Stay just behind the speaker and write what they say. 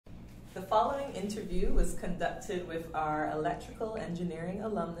The following interview was conducted with our electrical engineering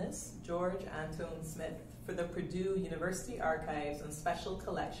alumnus, George Antoin Smith, for the Purdue University Archives and Special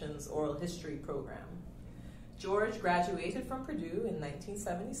Collections Oral History Program. George graduated from Purdue in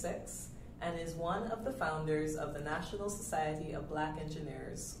 1976 and is one of the founders of the National Society of Black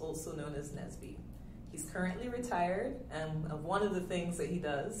Engineers, also known as NSBE. He's currently retired, and one of the things that he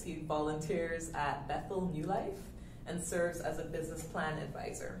does, he volunteers at Bethel New Life and serves as a business plan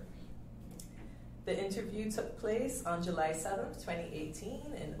advisor. The interview took place on July 7th,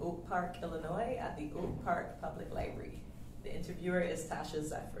 2018 in Oak Park, Illinois at the Oak Park Public Library. The interviewer is Tasha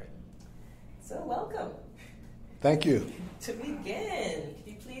Zephirin. So welcome. Thank you. To begin, could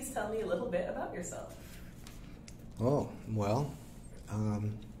you please tell me a little bit about yourself? Oh, well,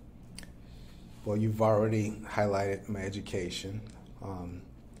 you've already highlighted my education.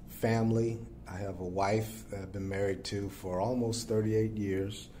 Family, I have a wife that I've been married to for almost 38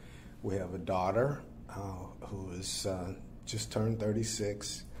 years. We have a daughter who is just turned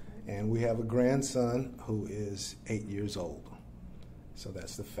 36, and we have a grandson who is 8 years old. So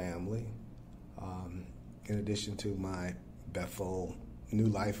that's the family. In addition to my Bethel New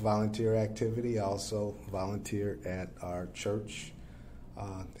Life volunteer activity, I also volunteer at our church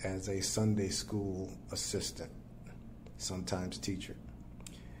as a Sunday school assistant, sometimes teacher.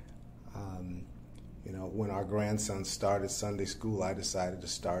 When our grandson started Sunday school, I decided to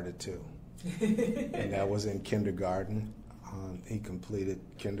start it too. And that was in kindergarten. He completed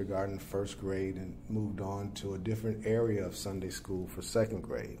kindergarten, first grade, and moved on to a different area of Sunday school for second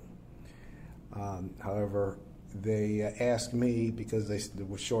grade. However, they asked me, because they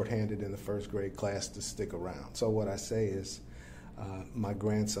were shorthanded in the first grade class, to stick around. So what I say is, my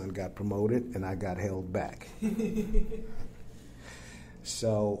grandson got promoted and I got held back.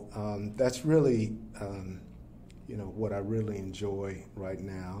 So that's really, what I really enjoy right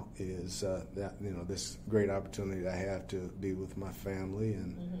now is this great opportunity I have to be with my family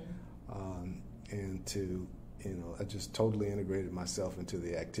and to, I just totally integrated myself into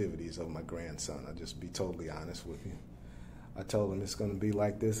the activities of my grandson. I'll just be totally honest with you. I told him it's going to be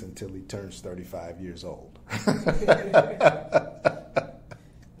like this until he turns 35 years old.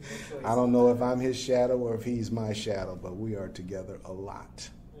 I don't know if I'm his shadow or if he's my shadow, but we are together a lot.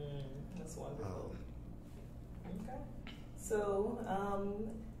 That's wonderful. Okay. So,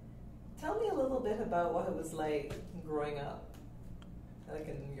 tell me a little bit about what it was like growing up, like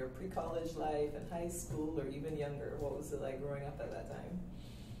in your pre-college life and high school or even younger. What was it like growing up at that time?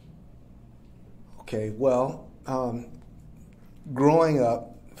 Okay, well, growing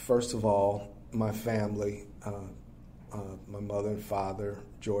up, first of all, my family, my mother and father,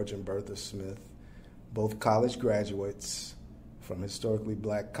 George and Bertha Smith, both college graduates from historically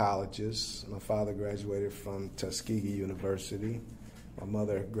black colleges. My father graduated from Tuskegee University. My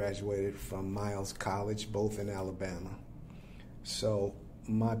mother graduated from Miles College, both in Alabama. So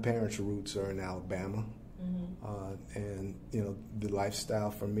my parents' roots are in Alabama. And, the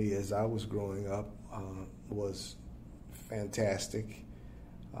lifestyle for me as I was growing up was fantastic.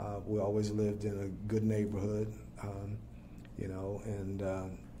 We always lived in a good neighborhood. And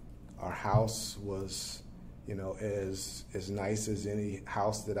our house was, as nice as any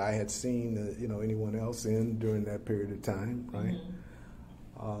house that I had seen, anyone else in during that period of time, right?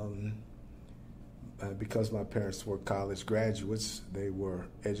 Because my parents were college graduates, they were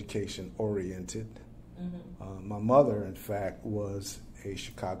education oriented. My mother, in fact, was a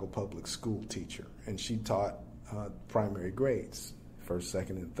Chicago public school teacher, and she taught primary grades, first,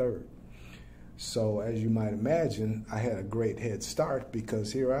 second, and third. So as you might imagine, I had a great head start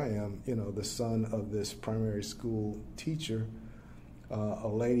because here I am, the son of this primary school teacher, a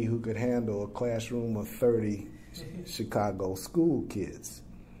lady who could handle a classroom of 30 Chicago school kids.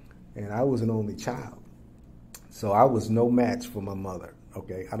 And I was an only child. So I was no match for my mother,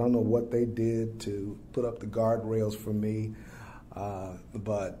 okay? I don't know what they did to put up the guardrails for me,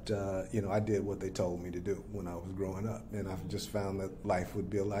 but I did what they told me to do when I was growing up, and I've just found that life would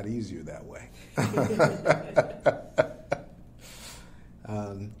be a lot easier that way.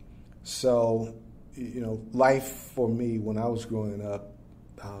 So, life for me when I was growing up,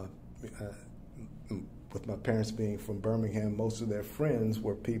 with my parents being from Birmingham, most of their friends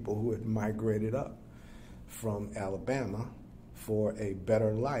were people who had migrated up from Alabama for a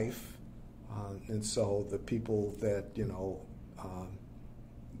better life, and so the people that,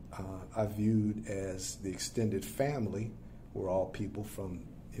 I viewed as the extended family were all people from,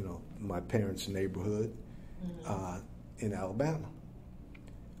 my parents' neighborhood in Alabama.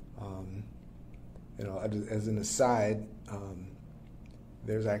 As an aside,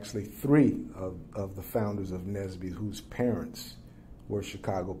 there's actually three of the founders of NSBE whose parents were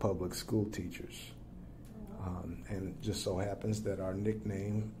Chicago public school teachers. And it just so happens that our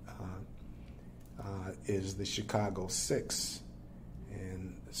nickname is the Chicago Six.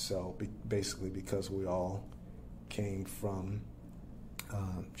 And so basically because we all came from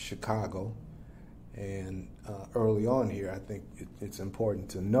Chicago, and early on here, I think it's important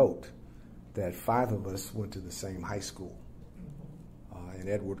to note that 5 of us went to the same high school. And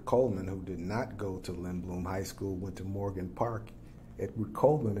Edward Coleman, who did not go to Lindblom High School, went to Morgan Park. Edward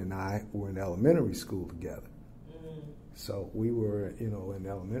Coleman and I were in elementary school together. So we were, in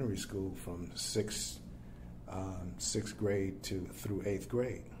elementary school from sixth grade through 8th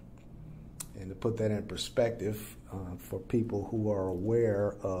grade. And to put that in perspective, for people who are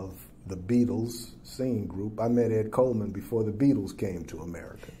aware of the Beatles singing group, I met Ed Coleman before the Beatles came to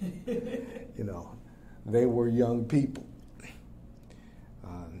America. They were young people.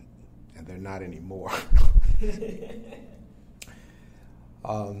 And they're not anymore.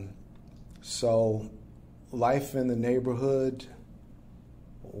 So life in the neighborhood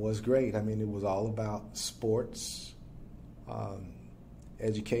was great. I mean, it was all about sports.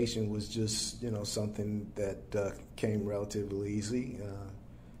 Education was just, something that came relatively easy.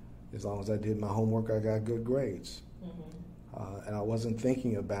 As long as I did my homework, I got good grades. And I wasn't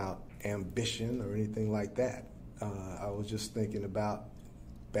thinking about ambition or anything like that. I was just thinking about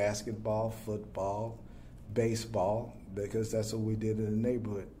basketball, football, baseball, because that's what we did in the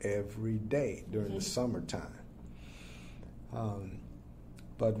neighborhood every day during the summertime.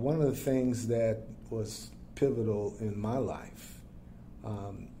 But one of the things that was pivotal in my life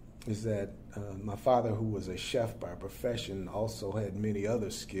is that my father, who was a chef by profession, also had many other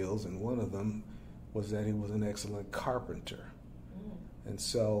skills, and one of them was that he was an excellent carpenter. And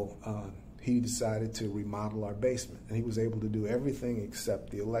so he decided to remodel our basement, and he was able to do everything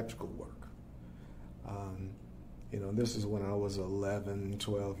except the electrical work. This is when I was 11,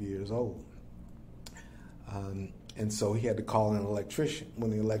 12 years old. And so he had to call an electrician.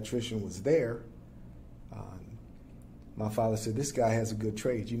 When the electrician was there, my father said, "This guy has a good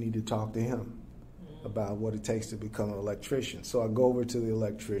trade. You need to talk to him about what it takes to become an electrician." So I go over to the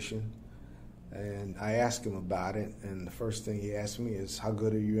electrician, and I ask him about it, and the first thing he asked me is, "How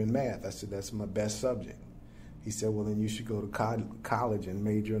good are you in math?" I said, "That's my best subject." He said, "Well, then you should go to college and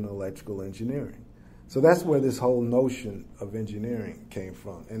major in electrical engineering." So that's where this whole notion of engineering came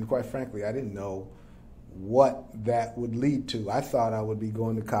from. And quite frankly, I didn't know what that would lead to. I thought I would be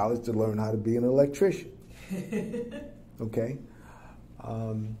going to college to learn how to be an electrician. Okay?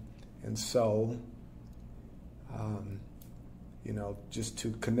 And so, just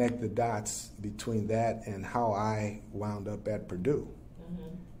to connect the dots between that and how I wound up at Purdue,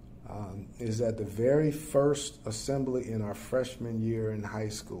 is that the very first assembly in our freshman year in high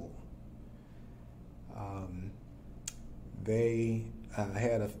school, they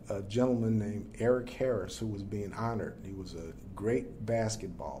had a gentleman named Eric Harris who was being honored. He was a great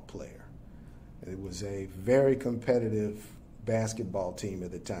basketball player. It was a very competitive basketball team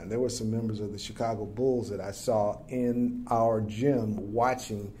at the time. There were some members of the Chicago Bulls that I saw in our gym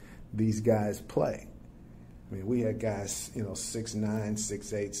watching these guys play. I mean, we had guys, 6'9",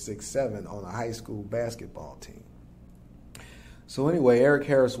 6'8", 6'7" on a high school basketball team. So anyway, Eric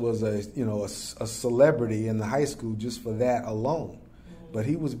Harris was a celebrity in the high school just for that alone. But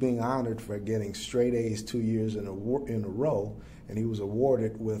he was being honored for getting straight A's 2 years in a row, and he was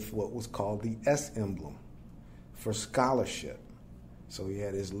awarded with what was called the S emblem for scholarship. So he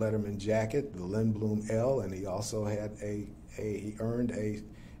had his Letterman jacket, the Lindblom L, and he also had he earned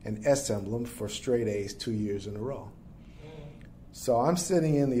an S emblem for straight A's 2 years in a row. So I'm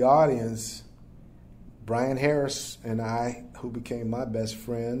sitting in the audience. Brian Harris and I, who became my best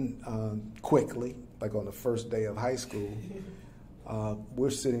friend quickly, like on the first day of high school,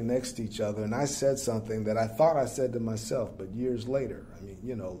 we're sitting next to each other, and I said something that I thought I said to myself, but years later,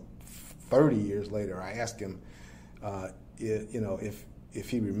 30 years later, I asked him, if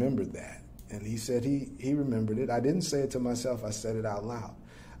he remembered that. And he said he remembered it. I didn't say it to myself. I said it out loud.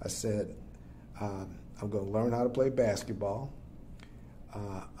 I said, I'm going to learn how to play basketball.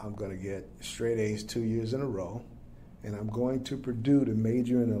 I'm going to get straight A's 2 years in a row. And I'm going to Purdue to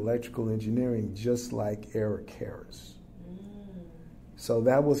major in electrical engineering just like Eric Harris. So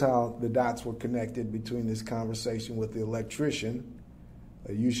that was how the dots were connected between this conversation with the electrician.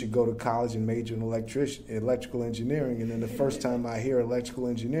 You should go to college and major in electrical engineering. And then the first time I hear electrical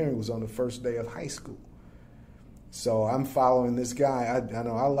engineering was on the first day of high school. So I'm following this guy. I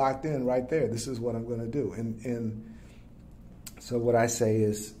know I locked in right there. This is what I'm going to do. And so what I say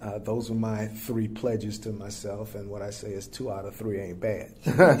is those are my 3 pledges to myself. And what I say is 2 out of 3 ain't bad.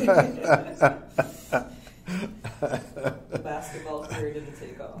 The basketball career didn't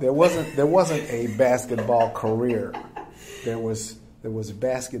take off. There wasn't a basketball career. There was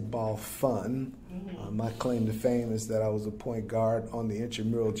basketball fun. My claim to fame is that I was a point guard on the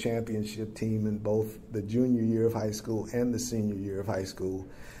intramural championship team in both the junior year of high school and the senior year of high school,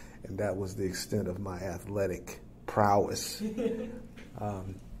 and that was the extent of my athletic prowess.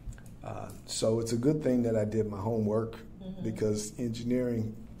 So it's a good thing that I did my homework, because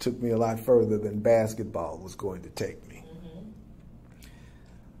engineering took me a lot further than basketball was going to take me.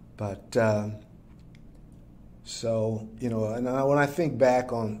 But so, and when I think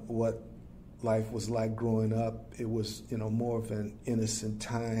back on what life was like growing up, it was, more of an innocent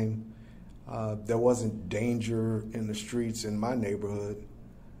time. There wasn't danger in the streets in my neighborhood.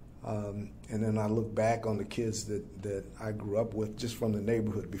 And then I look back on the kids that I grew up with just from the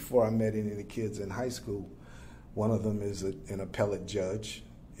neighborhood before I met any of the kids in high school. One of them is an appellate judge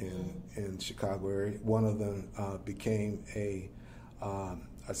in Chicago area. One of them became a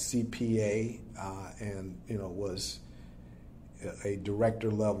CPA and was a director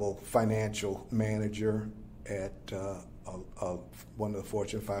level financial manager at one of the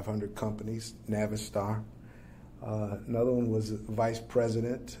Fortune 500 companies, Navistar. Another one was vice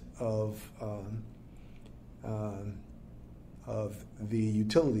president of the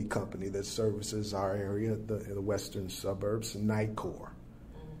utility company that services our area, the western suburbs, Nicor.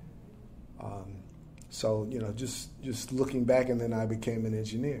 So just looking back, and then I became an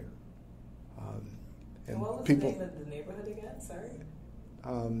engineer. And what was the name of the neighborhood again? Sorry.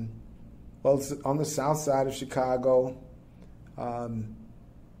 Well, it's on the south side of Chicago.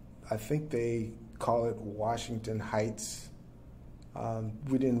 I think they call it Washington Heights.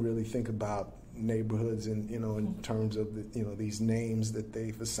 We didn't really think about neighborhoods in terms of these names that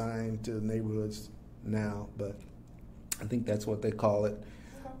they've assigned to neighborhoods now, but I think that's what they call it. Okay.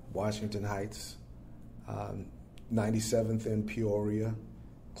 Washington Heights, 97th in Peoria,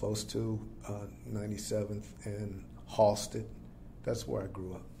 close to 97th and Halsted. That's where I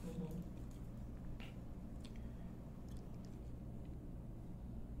grew up.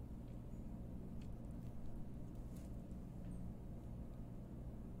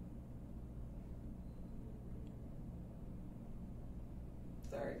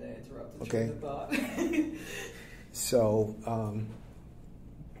 Sorry to interrupt the train of thought. So,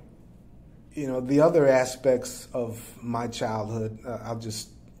 the other aspects of my childhood, I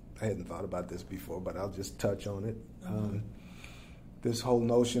hadn't thought about this before, but I'll just touch on it. This whole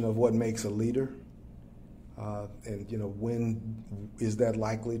notion of what makes a leader, and when is that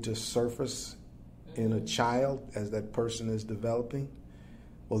likely to surface in a child as that person is developing?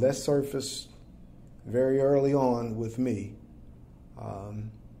 Well, that surfaced very early on with me,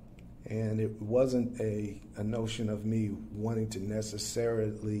 and it wasn't a notion of me wanting to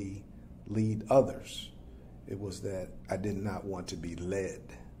necessarily lead others. It was that I did not want to be led.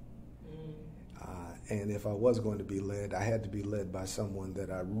 And if I was going to be led, I had to be led by someone that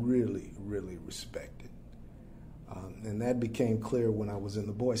I really, really respected. And that became clear when I was in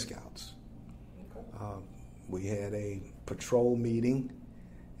the Boy Scouts. Okay. We had a patrol meeting,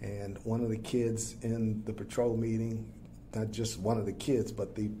 and one of the kids in the patrol meeting, not just one of the kids,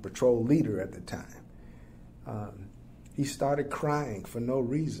 but the patrol leader at the time, he started crying for no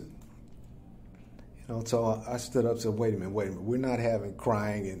reason. So I stood up and said, wait a minute, we're not having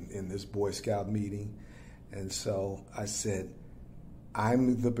crying in this Boy Scout meeting. And so I said,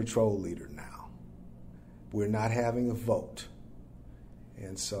 I'm the patrol leader now. We're not having a vote.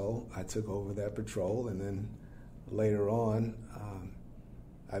 And so I took over that patrol, and then later on,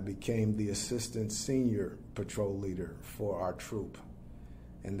 I became the assistant senior patrol leader for our troop.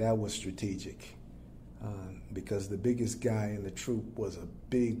 And that was strategic. Because the biggest guy in the troop was a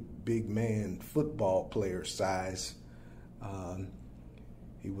big man, football player size.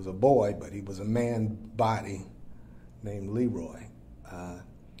 He was a boy, but he was a man body named Leroy.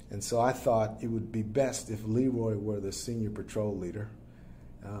 And so I thought it would be best if Leroy were the senior patrol leader.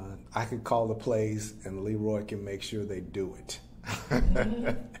 I could call the plays, and Leroy can make sure they do it.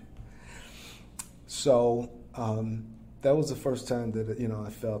 So that was the first time that I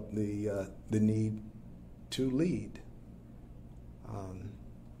felt the need to lead.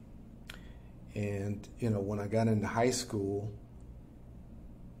 And when I got into high school,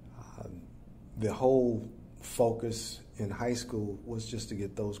 the whole focus in high school was just to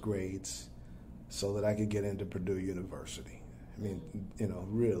get those grades so that I could get into Purdue University. I mean,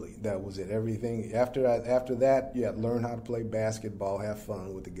 really, that was it. Everything after that, you had to learn how to play basketball, have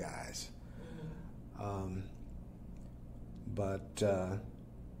fun with the guys. I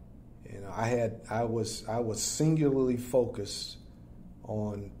was singularly focused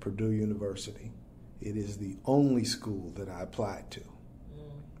on Purdue University, it is the only school that I applied to.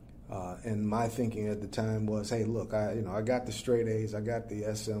 And my thinking at the time was, hey, look, I got the straight A's, I got the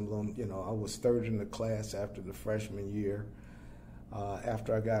S emblem. I was third in the class after the freshman year.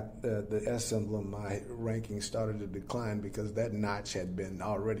 After I got the S emblem, my ranking started to decline because that notch had been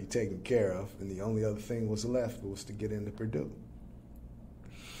already taken care of, and the only other thing was left was to get into Purdue.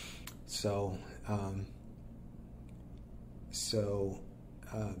 So,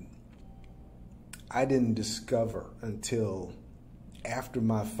 I didn't discover until after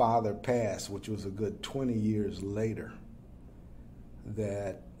my father passed, which was a good 20 years later,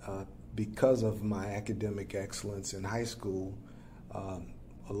 that because of my academic excellence in high school, a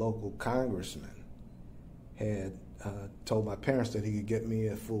local congressman had told my parents that he could get me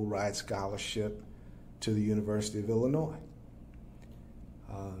a full ride scholarship to the University of Illinois.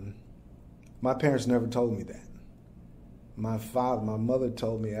 My parents never told me that. My mother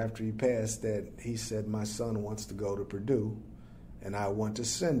told me after he passed that he said, my son wants to go to Purdue and I want to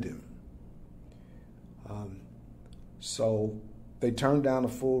send him. So they turned down a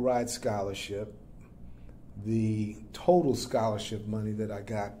full ride scholarship. The total scholarship money that I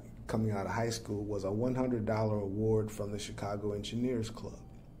got coming out of high school was a $100 award from the Chicago Engineers Club.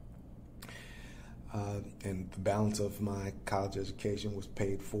 And the balance of my college education was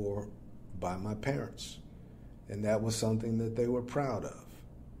paid for by my parents. And that was something that they were proud of.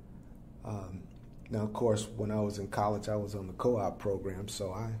 Now, of course, when I was in college, I was on the co-op program,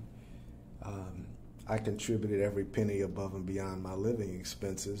 so I contributed every penny above and beyond my living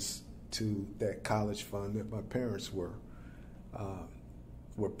expenses to that college fund that my parents were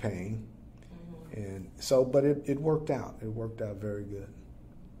paying. And so, but it worked out. It worked out very good.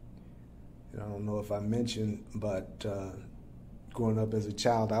 And I don't know if I mentioned, but growing up as a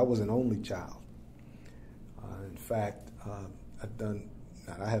child, I was an only child. In fact,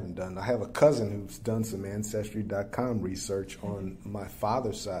 I have a cousin who's done some Ancestry.com research on my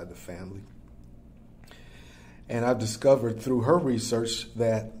father's side of the family. And I've discovered through her research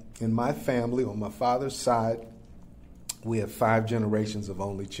that in my family, on my father's side, we have 5 generations of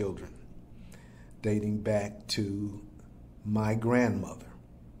only children, dating back to my grandmother.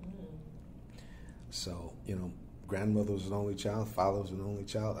 So, grandmother was an only child, father was an only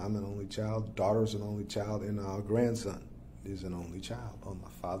child, I'm an only child, daughter's an only child, and our grandson is an only child on my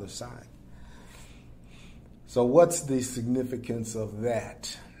father's side. So what's the significance of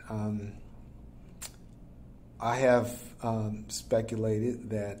that? I have speculated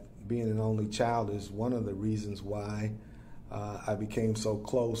that being an only child is one of the reasons why I became so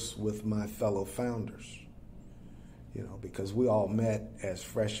close with my fellow founders. Because we all met as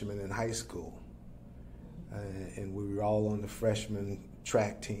freshmen in high school. And we were all on the freshman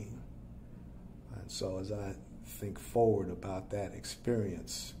track team. And so as I think forward about that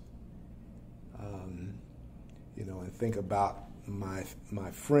experience, and think about my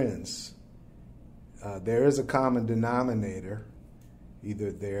friends, there is a common denominator.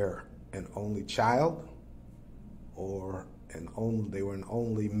 Either they're an only child, or they were an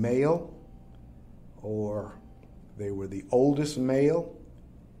only male, or they were the oldest male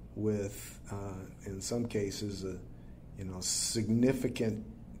with, in some cases, a significant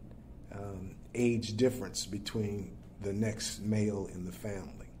age difference between the next male in the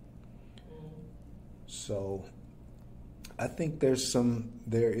family. So I think there is some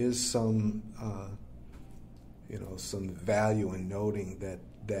value in noting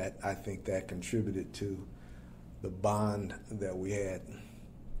that I think that contributed to the bond that we had.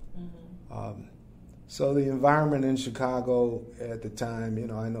 So the environment in Chicago at the time,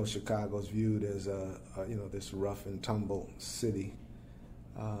 I know Chicago's viewed as this rough and tumble city,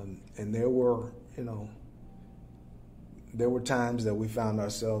 and there were times that we found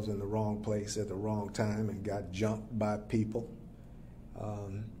ourselves in the wrong place at the wrong time and got jumped by people.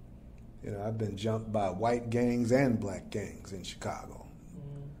 I've been jumped by white gangs and black gangs in Chicago.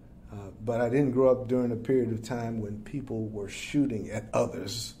 But I didn't grow up during a period of time when people were shooting at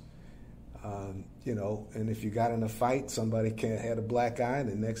others. And if you got in a fight, somebody had a black eye, and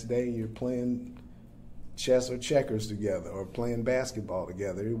the next day you're playing chess or checkers together or playing basketball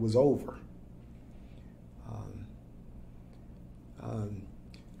together. It was over.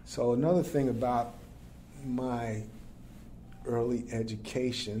 So another thing about my early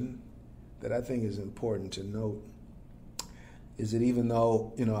education that I think is important to note is that even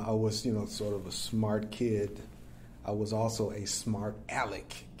though, I was, sort of a smart kid, I was also a smart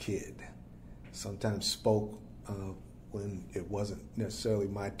aleck kid. Sometimes spoke when it wasn't necessarily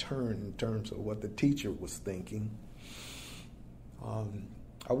my turn in terms of what the teacher was thinking.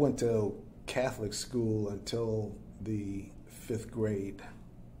 I went to Catholic school until the 5th grade,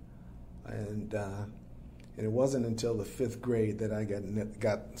 and And it wasn't until the 5th grade that I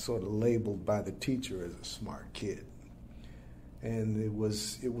got sort of labeled by the teacher as a smart kid. And it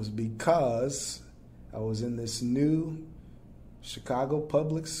was because I was in this new Chicago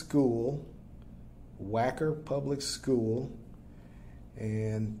public school, Wacker Public School,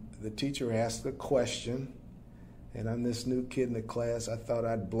 and the teacher asked a question, and I'm this new kid in the class. I thought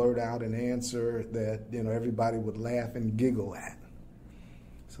I'd blurt out an answer that, you know, everybody would laugh and giggle at.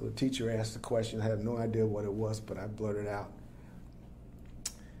 So the teacher asked the question. I had no idea what it was, but I blurted out,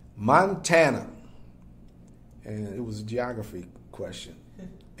 Montana. And it was a geography question.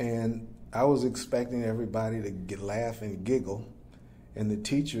 And I was expecting everybody to laugh and giggle. And the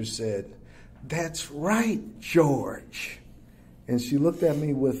teacher said, "That's right, George." And she looked at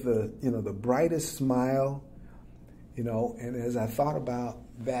me with the, you know, the brightest smile, you know, and as I thought about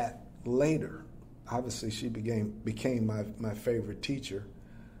that later, obviously she became my favorite teacher.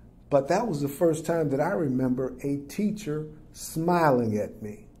 But that was the first time that I remember a teacher smiling at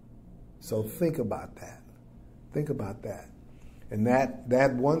me. So think about that. Think about that. And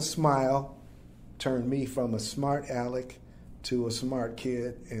that one smile turned me from a smart aleck to a smart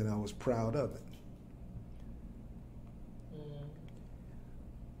kid, and I was proud of it.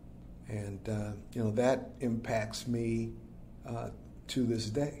 And, you know, that impacts me to this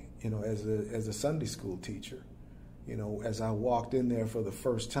day, you know, as a Sunday school teacher. You know, as I walked in there for the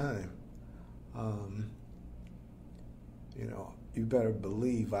first time, you know, you better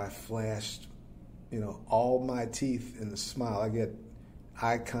believe I flashed, you know, all my teeth in a smile. I get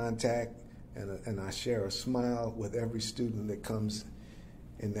eye contact, and I share a smile with every student that comes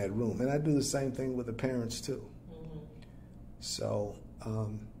in that room. And I do the same thing with the parents, too. Mm-hmm. So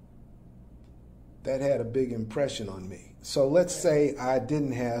that had a big impression on me. So let's say I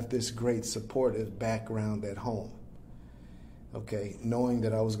didn't have this great supportive background at home. Okay, knowing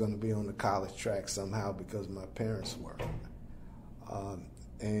that I was going to be on the college track somehow because my parents were.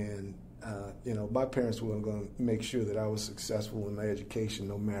 You know, my parents were going to make sure that I was successful in my education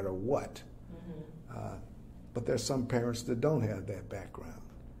no matter what. Mm-hmm. But there's some parents that don't have that background.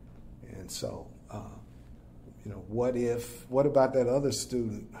 And so, you know, what about that other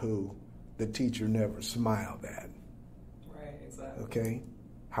student who the teacher never smiled at? Right, exactly. Okay,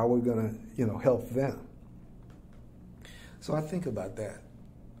 how are we going to, you know, help them? So I think about that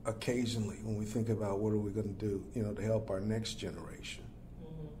occasionally when we think about what are we going to do, you know, to help our next generation.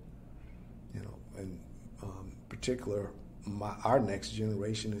 Mm-hmm. You know, and particular, our next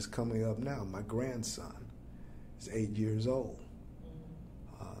generation is coming up now. My grandson is 8 years old.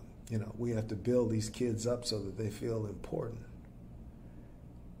 Mm-hmm. You know, we have to build these kids up so that they feel important.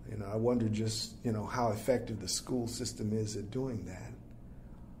 You know, I wonder just, you know, how effective the school system is at doing that.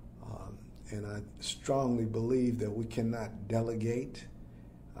 And I strongly believe that we cannot delegate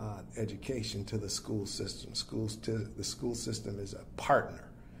education to the school system. The school system is a partner,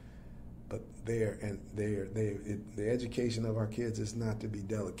 but the education of our kids is not to be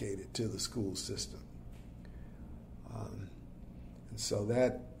delegated to the school system. And so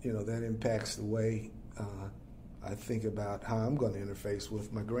that, you know, that impacts the way I think about how I'm going to interface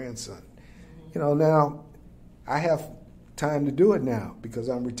with my grandson. Mm-hmm. You know, now I have time to do it now because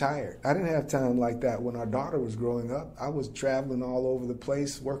I'm retired. I didn't have time like that when our daughter was growing up. I was traveling all over the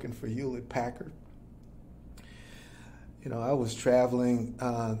place working for Hewlett-Packard. You know, I was traveling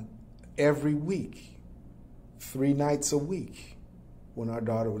every week, 3 nights a week when our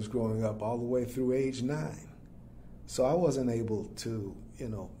daughter was growing up, all the way through age 9. So I wasn't able to, you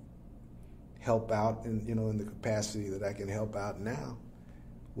know, help out in, you know, in the capacity that I can help out now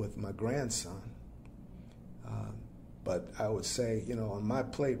with my grandson. But I would say, you know, on my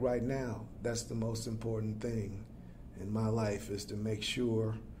plate right now, that's the most important thing in my life, is to make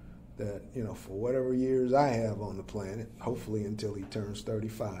sure that, you know, for whatever years I have on the planet, hopefully until he turns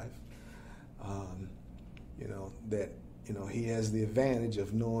 35, you know, that, you know, he has the advantage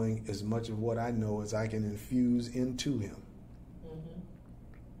of knowing as much of what I know as I can infuse into him. Mm-hmm.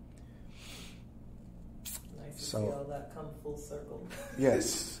 Nice to see all that come full circle.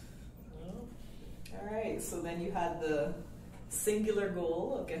 Yes. All right, so then you had the singular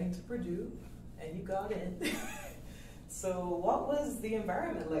goal of getting to Purdue, and you got in. So what was the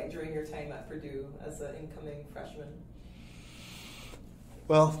environment like during your time at Purdue as an incoming freshman?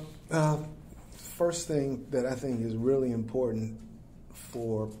 Well, first thing that I think is really important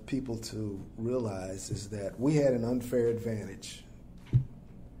for people to realize is that we had an unfair advantage.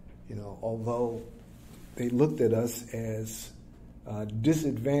 You know, although they looked at us as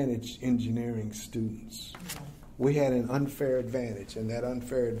disadvantaged engineering students, we had an unfair advantage, and that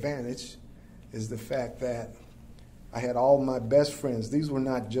unfair advantage is the fact that I had all my best friends. These were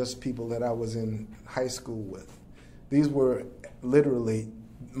not just people that I was in high school with. These were literally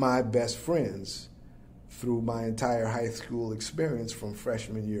my best friends through my entire high school experience from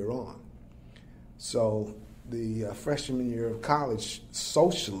freshman year on. So the freshman year of college,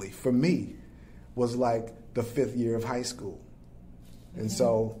 socially, for me, was like the 5th year of high school. And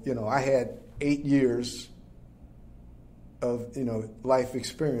so, I had 8 years of, life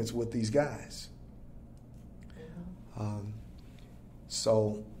experience with these guys.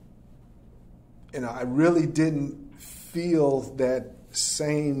 So, I really didn't feel that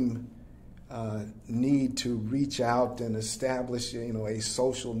same need to reach out and establish, a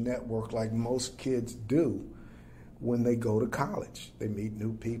social network like most kids do when they go to college. They meet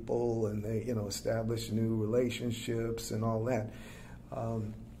new people and they, establish new relationships and all that.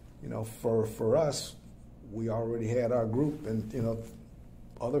 For us, we already had our group, and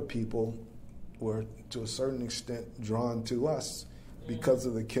other people were to a certain extent drawn to us because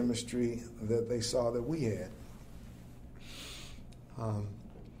of the chemistry that they saw that we had.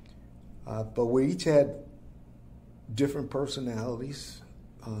 But we each had different personalities.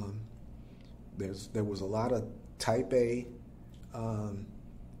 There was a lot of type A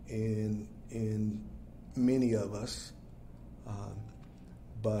in many of us,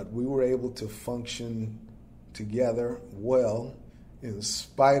 but we were able to function together well in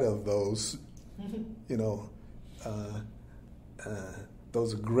spite of those,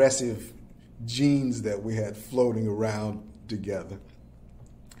 those aggressive genes that we had floating around together.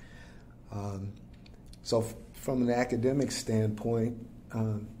 So from an academic standpoint,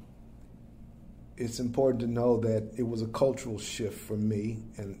 it's important to know that it was a cultural shift for me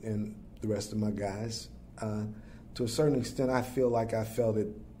and the rest of my guys. To a certain extent, I feel like I felt it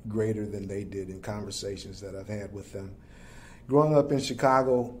greater than they did in conversations that I've had with them. Growing up in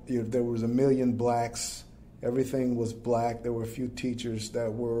Chicago, there was 1 million blacks. Everything was black. There were a few teachers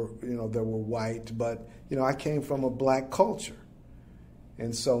that were, that were white, but, I came from a black culture.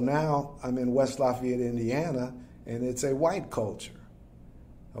 And so now I'm in West Lafayette, Indiana, and it's a white culture,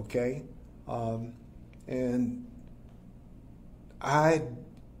 okay? And I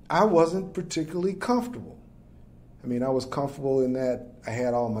wasn't particularly comfortable. I mean, I was comfortable in that I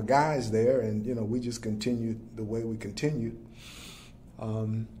had all my guys there, and, we just continued the way we continued.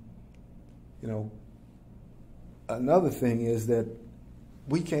 Another thing is that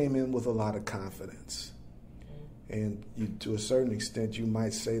we came in with a lot of confidence. And to a certain extent, you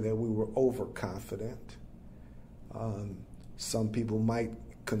might say that we were overconfident. Some people might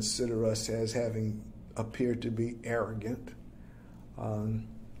consider us as having appeared to be arrogant. And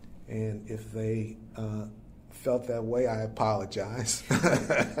if they felt that way, I apologize.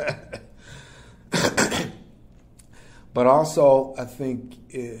 But also, I think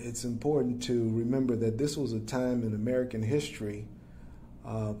it's important to remember that this was a time in American history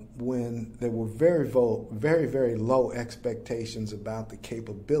when there were very, very low expectations about the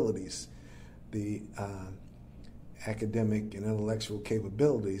capabilities, the academic and intellectual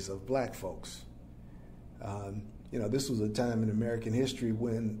capabilities of black folks. This was a time in American history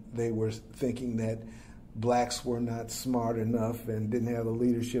when they were thinking that blacks were not smart enough and didn't have the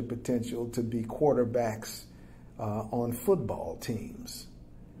leadership potential to be quarterbacks on football teams.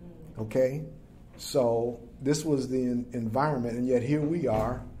 Okay? So this was the environment, and yet here we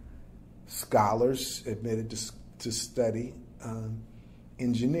are, scholars admitted to study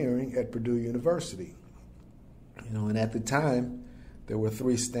engineering at Purdue University. And at the time, there were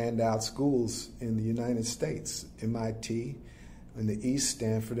 3 standout schools in the United States: MIT in the East,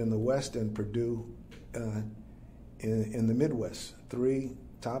 Stanford in the West, and Purdue in the Midwest.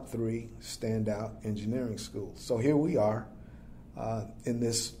 Top 3 standout engineering schools. So here we are in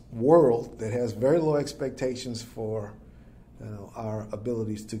this world that has very low expectations for our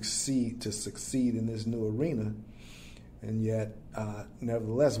abilities to succeed in this new arena, and yet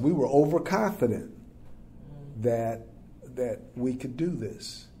nevertheless we were overconfident that we could do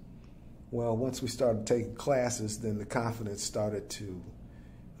this. Well, once we started taking classes, then the confidence started to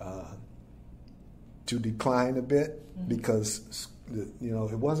decline a bit, because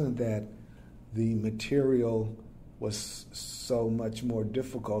it wasn't that the material was so much more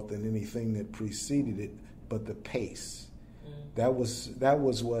difficult than anything that preceded it, but the pace. That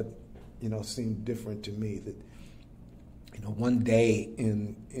was what seemed different to me. That one day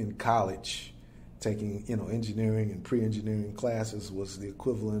in college, taking engineering and pre-engineering classes was the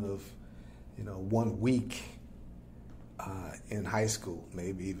equivalent of 1 week in high school,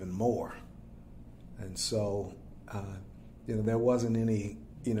 maybe even more. And so there wasn't any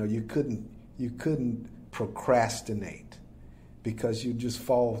you couldn't procrastinate, because you just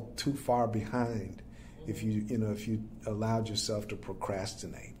fall too far behind if you allowed yourself to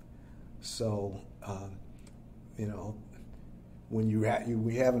procrastinate. So, when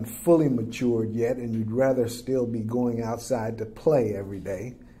we haven't fully matured yet, and you'd rather still be going outside to play every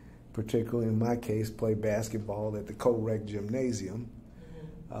day, particularly in my case, play basketball at the co-rec gymnasium,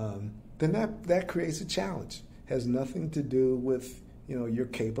 then that creates a challenge. Has nothing to do with your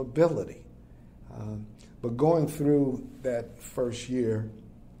capability. But going through that first year,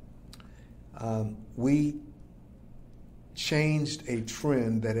 we changed a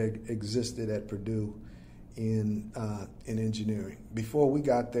trend that had existed at Purdue in engineering. Before we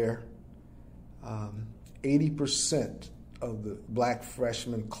got there, 80% of the black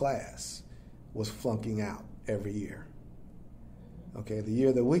freshman class was flunking out every year. Okay, the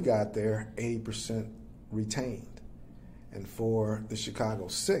year that we got there, 80% retained. And for the Chicago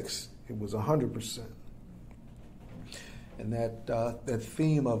Six, it was 100%. And that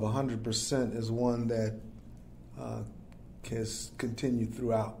theme of 100% is one that has continued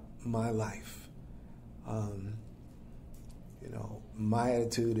throughout my life. My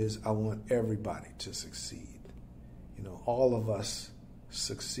attitude is I want everybody to succeed. All of us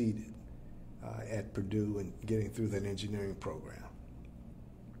succeeded at Purdue in getting through that engineering program.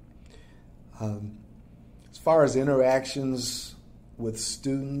 As far as interactions with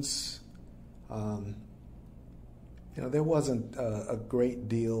students, there wasn't a great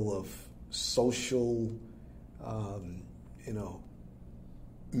deal of social,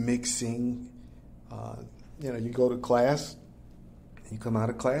 mixing. You go to class, you come out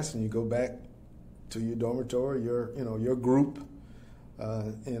of class, and you go back to your dormitory, your group,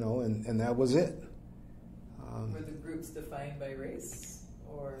 and that was it. Were the groups defined by race,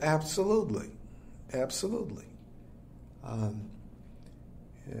 or? Absolutely.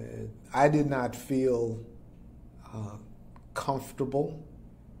 I did not feel comfortable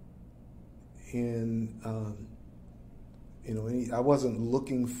in I wasn't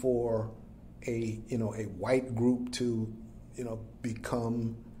looking for a white group to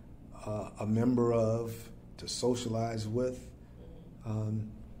become a member of, to socialize with.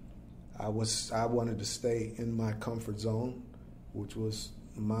 I wanted to stay in my comfort zone, which was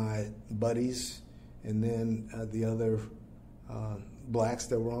my buddies and then the other blacks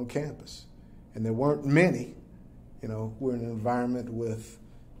that were on campus. And there weren't many. We're in an environment with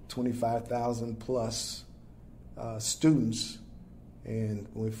 25,000 plus students, and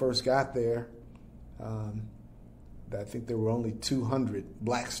when we first got there, I think there were only 200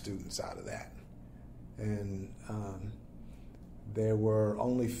 black students out of that, and there were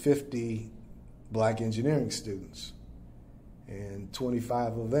only 50 black engineering students, and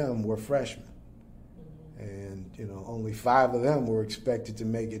 25 of them were freshmen, and only 5 of them were expected to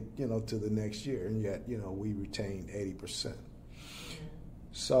make it to the next year, and yet we retained 80%.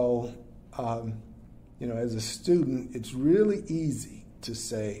 So as a student, it's really easy to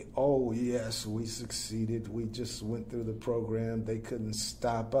say, oh yes, we succeeded, we just went through the program, they couldn't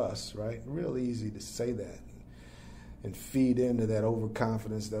stop us, right? Real easy to say that and feed into that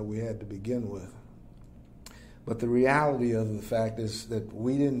overconfidence that we had to begin with. But the reality of the fact is that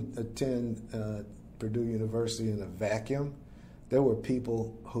we didn't attend Purdue University in a vacuum. There were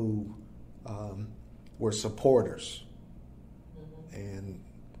people who were supporters, and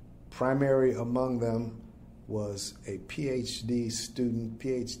primary among them was a PhD student,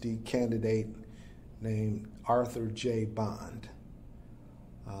 PhD candidate named Arthur J. Bond.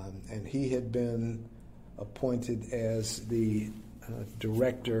 And he had been appointed as the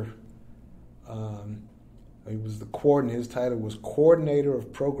director. He was the coordinator. His title was Coordinator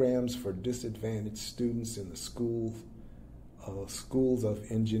of Programs for Disadvantaged Students in the Schools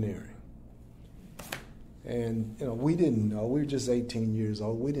of Engineering. And we didn't know. We were just 18 years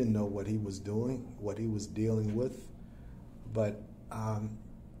old. We didn't know what he was doing, what he was dealing with. But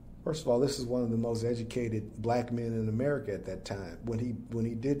first of all, this is one of the most educated black men in America at that time. When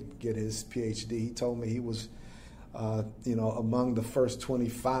he did get his PhD, he told me he was, among the first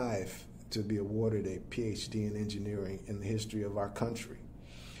 25 to be awarded a PhD in engineering in the history of our country.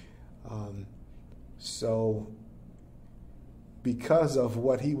 So, because of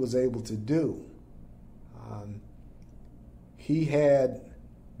what he was able to do, he had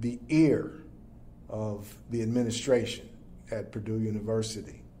the ear of the administration at Purdue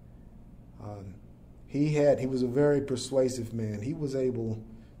University. He was a very persuasive man. He was able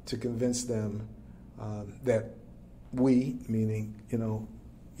to convince them that we, meaning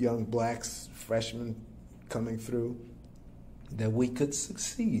young blacks, freshmen coming through, that we could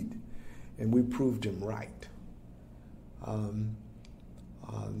succeed, and we proved him right.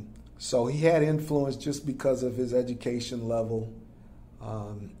 So he had influence just because of his education level,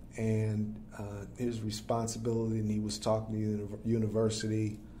 and his responsibility, and he was talking to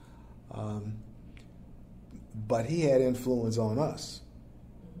university, but he had influence on us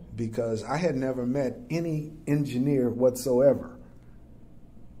because I had never met any engineer whatsoever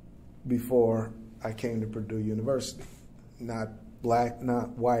before I came to Purdue University. Not black, not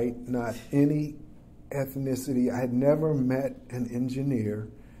white, not any ethnicity. I had never met an engineer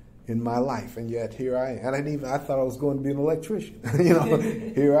in my life, and yet here I am. And I thought I was going to be an electrician.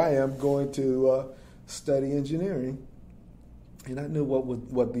 Here I am going to study engineering, and I knew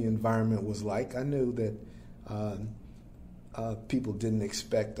what the environment was like. I knew that people didn't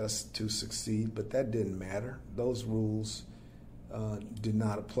expect us to succeed, but that didn't matter. Those rules did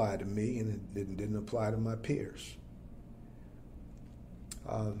not apply to me, and it didn't apply to my peers.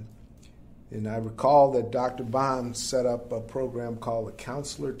 And I recall that Dr. Bond set up a program called the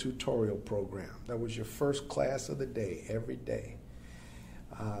Counselor Tutorial Program. That was your first class of the day, every day.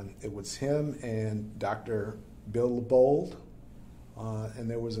 It was him and Dr. Bill LeBold, and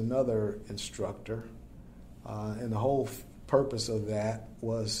there was another instructor. And the whole purpose of that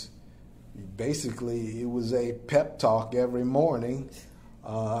was basically it was a pep talk every morning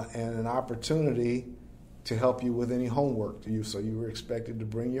and an opportunity to help you with any homework. So you were expected to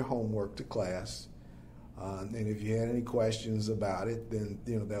bring your homework to class, and if you had any questions about it, then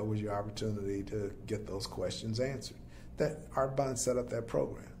that was your opportunity to get those questions answered. That Art Bond set up that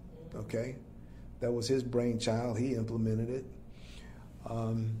program. Okay, that was his brainchild. He implemented it.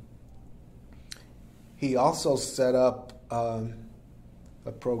 He also set up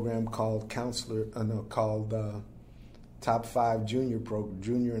a program called Top 5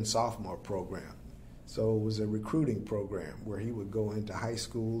 Junior and Sophomore Program. So it was a recruiting program where he would go into high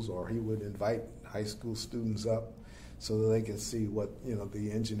schools, or he would invite high school students up so that they could see what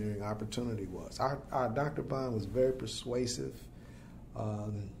the engineering opportunity was. Our Dr. Bond was very persuasive.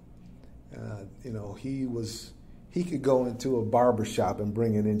 He could go into a barber shop and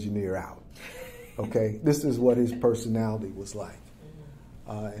bring an engineer out. Okay, this is what his personality was like,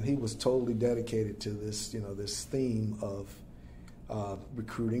 and he was totally dedicated to this this theme of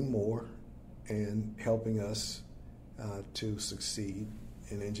recruiting more and helping us to succeed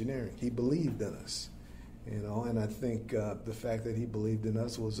in engineering. He believed in us, and I think the fact that he believed in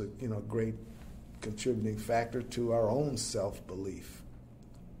us was a great contributing factor to our own self-belief.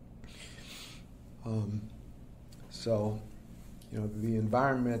 So, the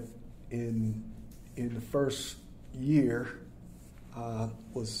environment in the first year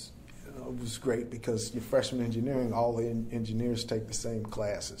was great because your freshman engineering, all the engineers take the same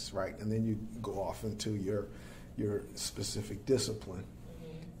classes, right? And then you go off into your specific discipline.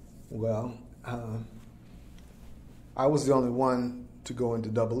 Mm-hmm. Well, I was the only one to go into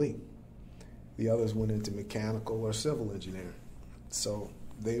EE. The others went into mechanical or civil engineering. So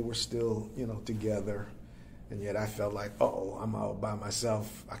they were still, together, and yet I felt like, I'm out by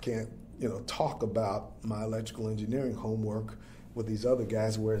myself. I can't, talk about my electrical engineering homework with these other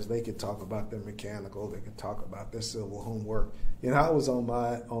guys, whereas they could talk about their mechanical, they could talk about their civil homework. I was on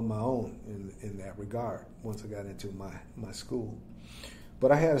my own in that regard once I got into my school.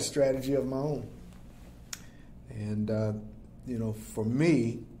 But I had a strategy of my own. And, for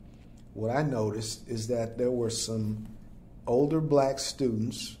me, what I noticed is that there were some older black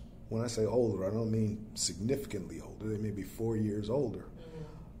students. When I say older, I don't mean significantly older. They may be 4 years older,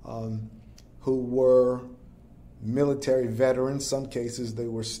 who were military veterans. Some cases they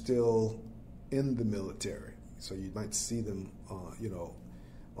were still in the military, so you might see them,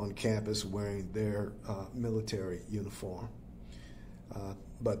 on campus wearing their military uniform.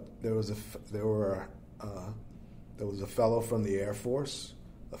 But there was a fellow from the Air Force,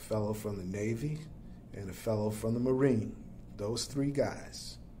 a fellow from the Navy, and a fellow from the Marine. Those three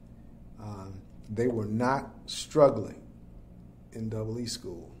guys, they were not struggling in EE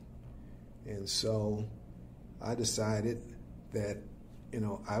school, and so I decided that,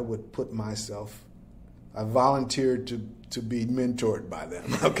 I would put myself, I volunteered to be mentored by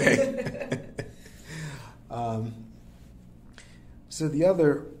them, okay? So the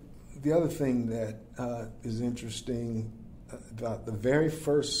other thing that is interesting about the very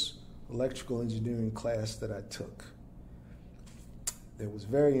first electrical engineering class that I took, it was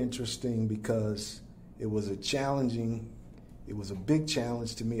very interesting because it was a big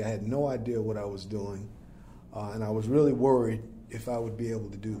challenge to me. I had no idea what I was doing. And I was really worried if I would be able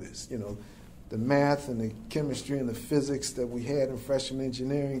to do this. The math and the chemistry and the physics that we had in freshman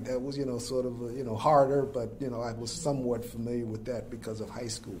engineering, that was, sort of, harder, but, I was somewhat familiar with that because of high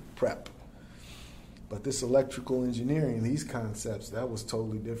school prep. But this electrical engineering, these concepts, that was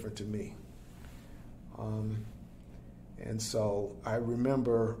totally different to me. And so I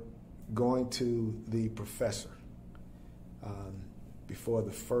remember going to the professor before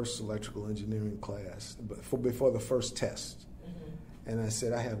the first electrical engineering class, before the first test. Mm-hmm. And I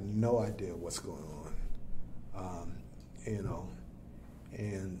said, I have no idea what's going on,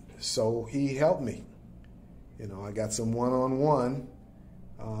 And so he helped me. I got some one-on-one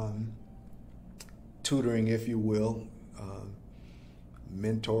tutoring, if you will,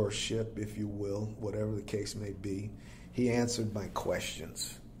 mentorship, if you will, whatever the case may be. He answered my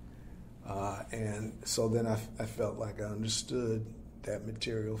questions. And so then I felt like I understood that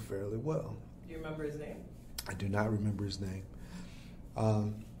material fairly well. Do you remember his name? I do not remember his name.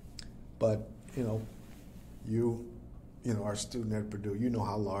 But, our student at Purdue, you know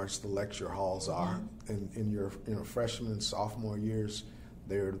how large the lecture halls are. Mm-hmm. In your freshman and sophomore years,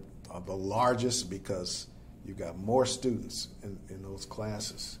 they're the largest because you got more students in those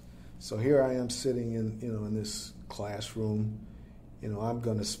classes. So here I am sitting in this classroom. I'm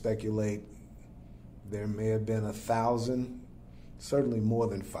going to speculate there may have been 1,000, certainly more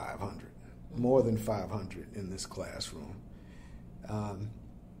than 500 in this classroom. And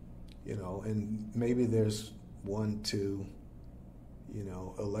maybe there's 1, 2,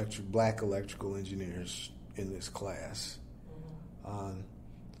 black electrical engineers in this class.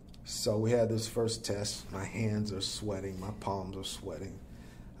 So we had this first test. My hands are sweating. My palms are sweating.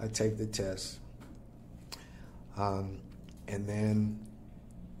 I take the test. And then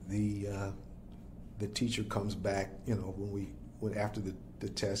the teacher comes back, after the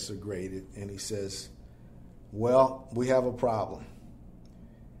tests are graded, and he says, well, we have a problem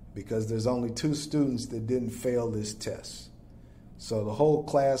because there's only 2 students that didn't fail this test. So the whole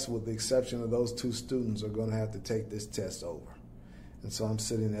class, with the exception of those 2 students, are going to have to take this test over. And so I'm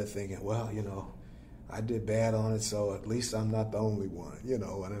sitting there thinking, well, I did bad on it, so at least I'm not the only one, you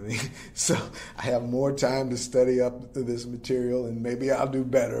know what I mean? So I have more time to study up this material, and maybe I'll do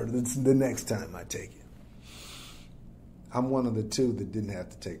better the next time I take it. I'm one of the 2 that didn't have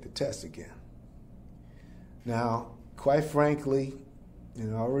to take the test again. Now, quite frankly, I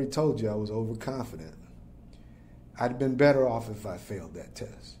already told you I was overconfident. I'd been better off if I failed that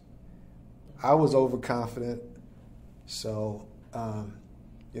test. I was overconfident, so I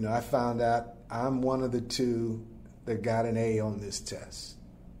found out I'm one of the 2 that got an A on this test.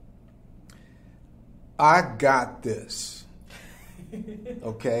 I got this.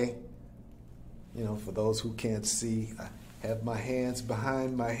 Okay? For those who can't see, I have my hands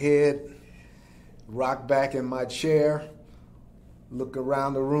behind my head, rock back in my chair, look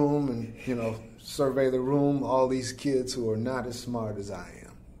around the room and, survey the room, all these kids who are not as smart as I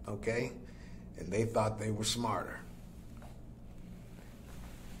am, okay? And they thought they were smarter.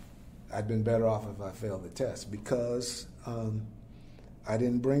 I'd been better off if I failed the test because I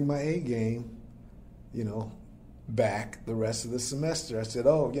didn't bring my A game, back the rest of the semester. I said,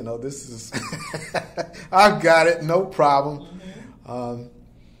 this is, I've got it, no problem. So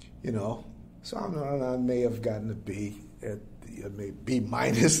I may have gotten a B B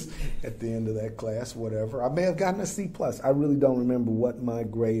minus at the end of that class, whatever. I may have gotten a C plus. I really don't remember what my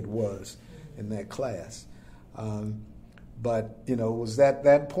grade was in that class. But, it was at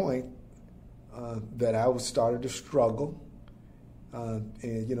that point that I started to struggle,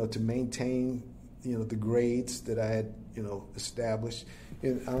 and, to maintain, the grades that I had, established.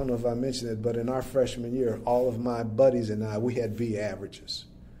 And I don't know if I mentioned it, but in our freshman year, all of my buddies and I, we had B averages.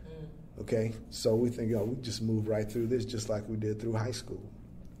 Okay? So we think, we just move right through this just like we did through high school.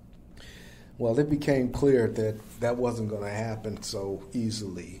 Well, it became clear that that wasn't going to happen so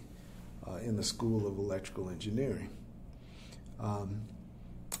easily in the School of Electrical Engineering.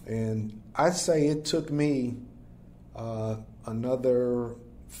 And I'd say it took me another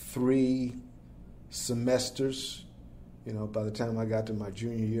 3 semesters, by the time I got to my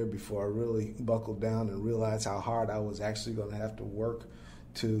junior year, before I really buckled down and realized how hard I was actually going to have to work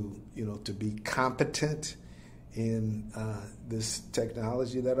to be competent in this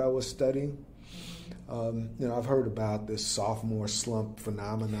technology that I was studying. I've heard about this sophomore slump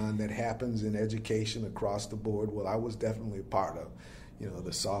phenomenon that happens in education across the board. Well, I was definitely a part of,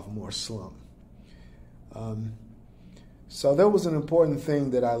 the sophomore slump. So there was an important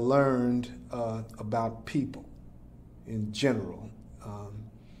thing that I learned about people in general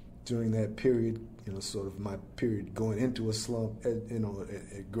during that period, sort of my period going into a slump,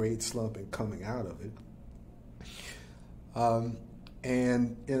 a grade slump and coming out of it.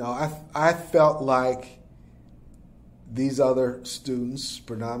 I felt like these other students,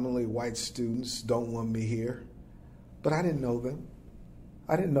 predominantly white students, don't want me here, but I didn't know them.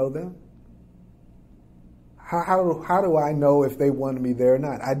 How do I know if they wanted me there or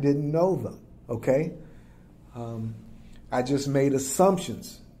not? I didn't know them, okay? I just made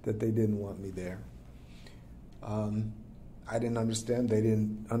assumptions that they didn't want me there. I didn't understand. They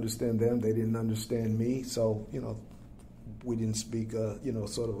didn't understand them. They didn't understand me. So, we didn't speak,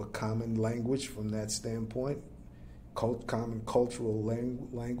 sort of a common language from that standpoint, common cultural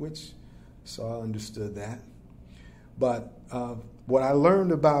language. So I understood that. But what I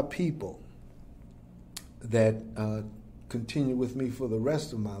learned about people that continued with me for the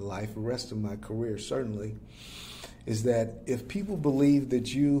rest of my life, the rest of my career certainly, is that if people believe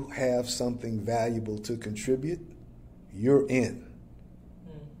that you have something valuable to contribute, you're in.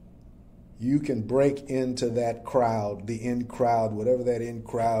 You can break into that crowd, the in crowd, whatever that in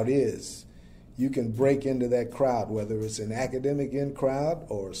crowd is. You can break into that crowd, whether it's an academic in crowd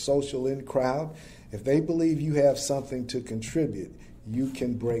or a social in crowd. If they believe you have something to contribute, you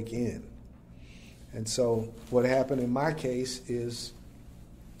can break in. And so what happened in my case is,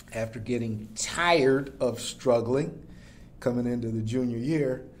 after getting tired of struggling coming into the junior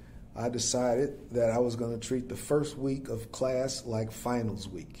year, I decided that I was going to treat the first week of class like finals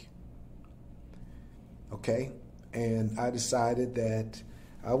week. Okay? And I decided that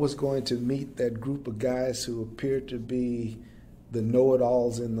I was going to meet that group of guys who appeared to be the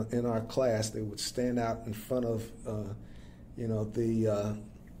know-it-alls in our class. They would stand out in front of, the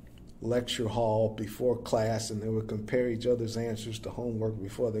lecture hall before class, and they would compare each other's answers to homework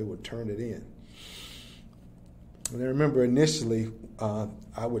before they would turn it in. And I remember initially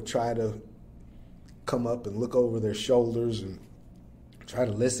I would try to come up and look over their shoulders and try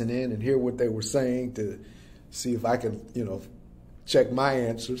to listen in and hear what they were saying to see if I could, check my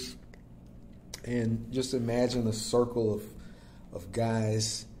answers. And just imagine a circle of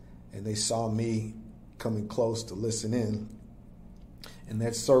guys, and they saw me coming close to listen in, and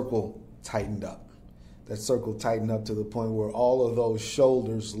that circle tightened up. That circle tightened up to the point where all of those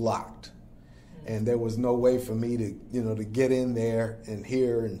shoulders locked. And there was no way for me to, to get in there and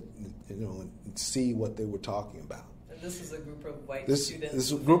hear and see what they were talking about. And this is a group of white students.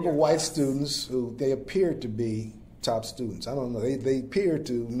 This is a group of white students who they appeared to be top students. I don't know. They appeared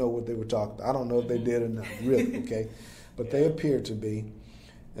to know what they were talking about. I don't know if they did or not, really, okay? But they appeared to be.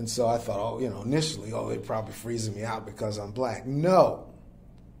 And so I thought, initially, they're probably freezing me out because I'm black. No,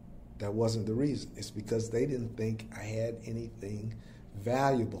 that wasn't the reason. It's because they didn't think I had anything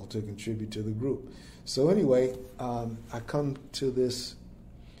valuable to contribute to the group. So anyway, I come to this,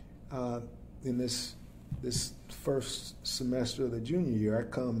 in this first semester of the junior year, I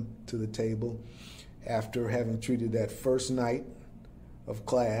come to the table after having treated that first night of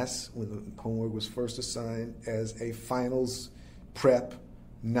class when the homework was first assigned as a finals prep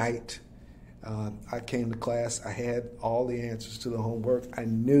night. I came to class, I had all the answers to the homework. I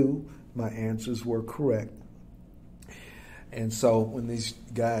knew my answers were correct. And so when these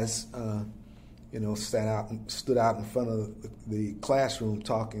guys, stood out in front of the classroom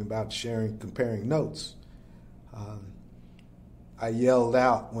talking about comparing notes, I yelled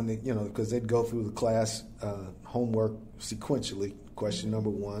out when they, because they'd go through the class homework sequentially, question number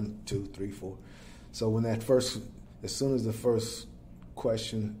 1, 2, 3, 4. So when as soon as the first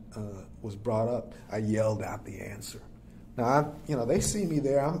question was brought up, I yelled out the answer. Now, they see me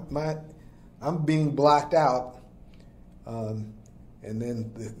there. I'm being blocked out. And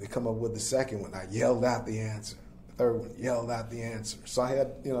then they come up with the second one. I yelled out the answer. The third one, yelled out the answer. So I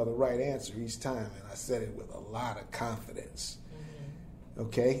had, the right answer each time, and I said it with a lot of confidence. Mm-hmm.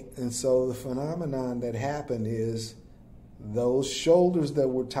 Okay? And so the phenomenon that happened is those shoulders that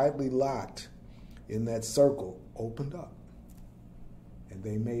were tightly locked in that circle opened up, and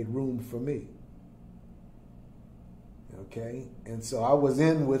they made room for me. Okay? And so I was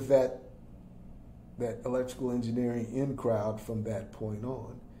in with that electrical engineering in crowd from that point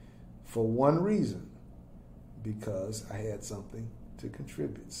on for one reason, because I had something to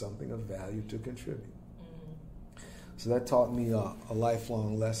contribute, something of value to contribute. Mm-hmm. So that taught me a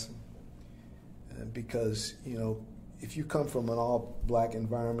lifelong lesson, because, if you come from an all-black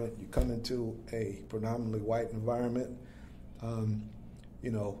environment, you come into a predominantly white environment,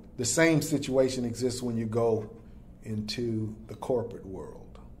 the same situation exists when you go into the corporate world.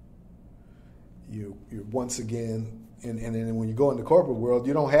 You're once again, and then when you go in the corporate world,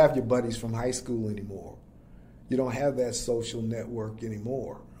 you don't have your buddies from high school anymore. You don't have that social network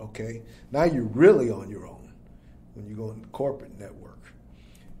anymore, okay? Now you're really on your own when you go in the corporate network.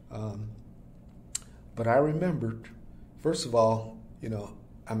 But I remembered, first of all,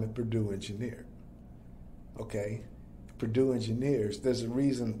 I'm a Purdue engineer, okay? Purdue engineers, there's a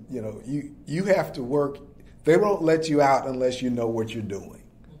reason, you have to work. They won't let you out unless you know what you're doing,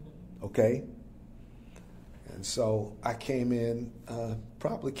 okay? And so I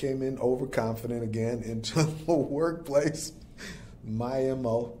probably came in overconfident again into the workplace, my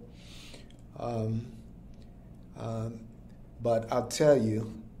MO. But I'll tell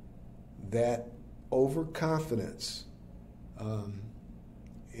you that overconfidence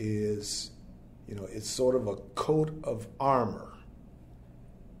is, it's sort of a coat of armor,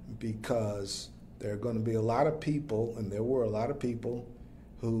 because there are going to be a lot of people, and there were a lot of people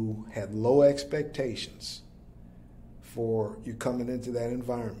who had low expectations for you coming into that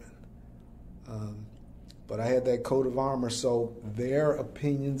environment. But I had that coat of armor, so their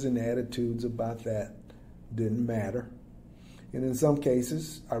opinions and attitudes about that didn't matter. And in some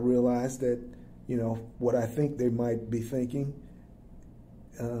cases, I realized that, what I think they might be thinking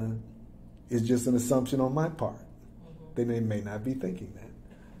is just an assumption on my part. They may not be thinking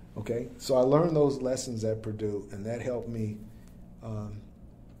that. Okay? So I learned those lessons at Purdue, and that helped me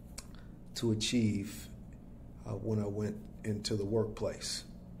to achieve when I went into the workplace.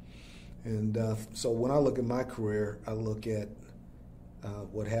 And so when I look at my career, I look at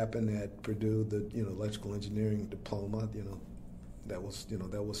what happened at Purdue, the electrical engineering diploma. That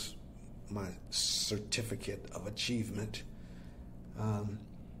was my certificate of achievement.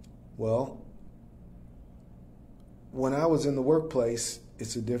 Well, when I was in the workplace,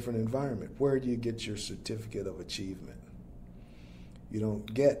 it's a different environment. Where do you get your certificate of achievement? You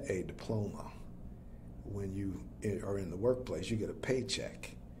don't get a diploma when you are in the workplace. You get a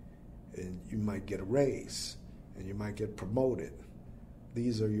paycheck, and you might get a raise, and you might get promoted.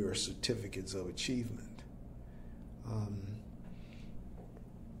 These are your certificates of achievement.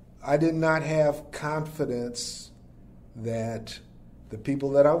 I did not have confidence that the people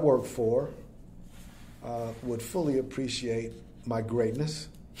that I worked for would fully appreciate my greatness.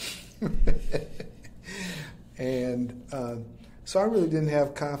 And so I really didn't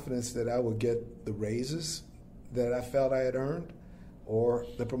have confidence that I would get the raises that I felt I had earned, or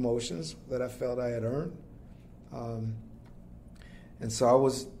the promotions that I felt I had earned. And so I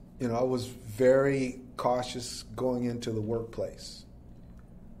was very cautious going into the workplace.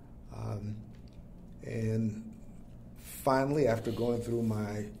 And finally, after going through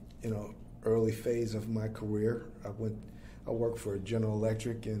my, early phase of my career, I worked for General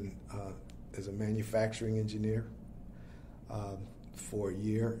Electric as a manufacturing engineer for a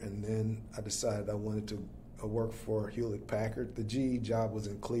year, and then I decided I wanted to work for Hewlett Packard. The GE job was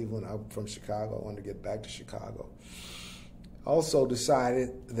in Cleveland. I'm from Chicago. I wanted to get back to Chicago. Also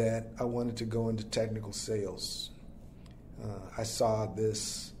decided that I wanted to go into technical sales. I saw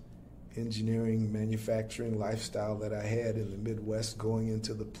this engineering, manufacturing lifestyle that I had in the Midwest, going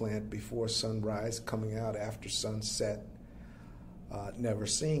into the plant before sunrise, coming out after sunset, never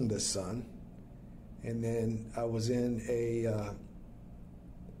seeing the sun. And then I was in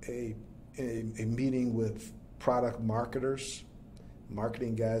a meeting with product marketers.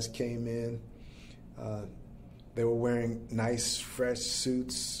 Marketing guys came in. They were wearing nice, fresh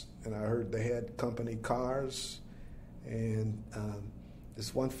suits, and I heard they had company cars. And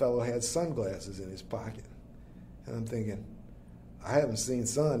this one fellow had sunglasses in his pocket. And I'm thinking, I haven't seen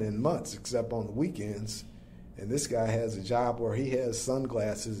sun in months except on the weekends. And this guy has a job where he has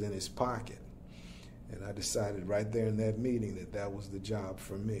sunglasses in his pocket. And I decided right there in that meeting that was the job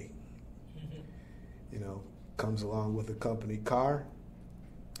for me. Comes along with a company car.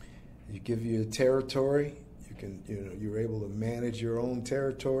 You give you a territory. You're able to manage your own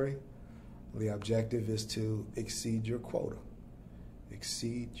territory. The objective is to exceed your quota,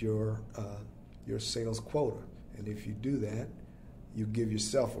 exceed your sales quota. And if you do that, you give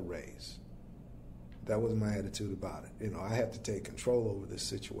yourself a raise. That was my attitude about it. I have to take control over this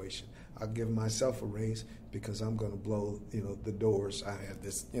situation. I'll give myself a raise because I'm going to blow, the doors. I have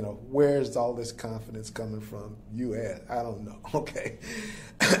this, where's all this confidence coming from? I don't know. Okay.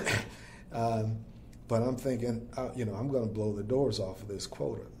 But I'm thinking, I'm going to blow the doors off of this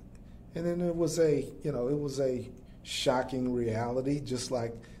quota. And then it was a shocking reality, just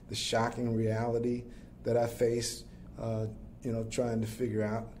like the shocking reality that I faced, trying to figure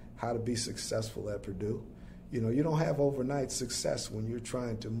out how to be successful at Purdue. You don't have overnight success when you're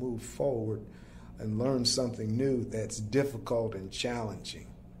trying to move forward and learn something new that's difficult and challenging.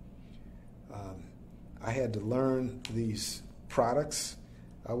 I had to learn these products.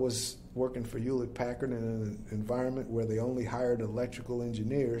 I was working for Hewlett Packard in an environment where they only hired electrical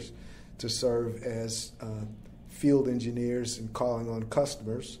engineers to serve as field engineers and calling on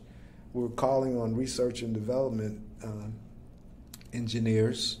customers. We were calling on research and development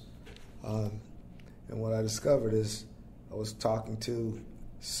engineers. And what I discovered is I was talking to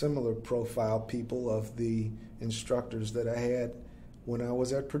similar profile people of the instructors that I had when I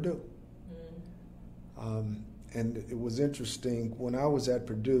was at Purdue. And it was interesting, when I was at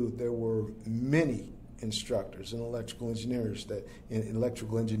Purdue, there were many instructors in electrical engineering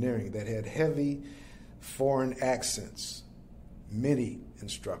that had heavy foreign accents, many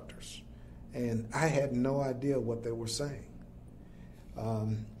instructors. And I had no idea what they were saying.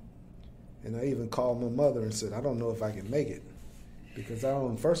 And I even called my mother and said, I don't know if I can make it. Because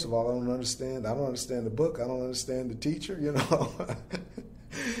first of all, I don't understand the book, I don't understand the teacher, you know.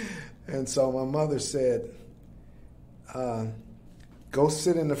 And so my mother said, go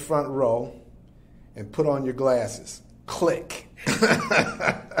sit in the front row and put on your glasses. Click.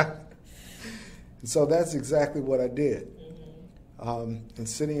 And so that's exactly what I did. And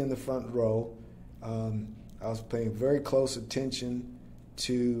sitting in the front row, I was paying very close attention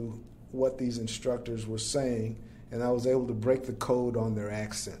to what these instructors were saying, and I was able to break the code on their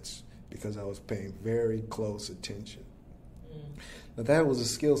accents because I was paying very close attention. Now that was a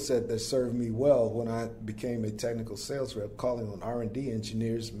skill set that served me well when I became a technical sales rep, calling on R&D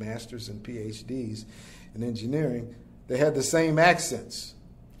engineers, masters and PhDs in engineering. They had the same accents.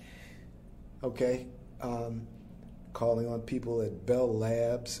 Okay, calling on people at Bell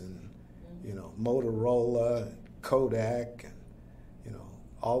Labs and Motorola, and Kodak, and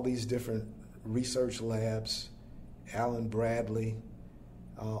all these different research labs, Allen Bradley,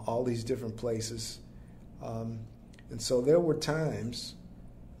 all these different places. And so there were times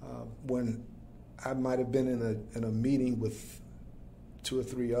when I might have been in a meeting with 2 or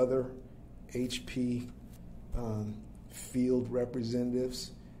 3 other HP field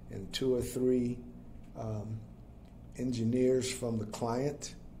representatives and 2 or 3 engineers from the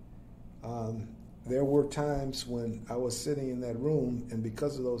client. There were times when I was sitting in that room, and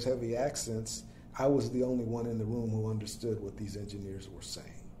because of those heavy accents, I was the only one in the room who understood what these engineers were saying.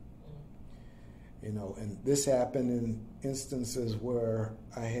 And this happened in instances where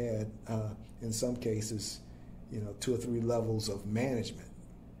I had, in some cases, 2 or 3 levels of management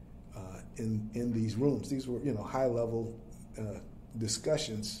in these rooms. These were, high-level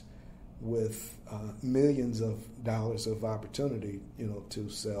discussions with millions of dollars of opportunity, to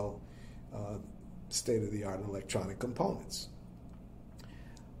sell state-of-the-art electronic components.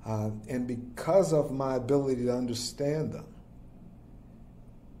 And because of my ability to understand them,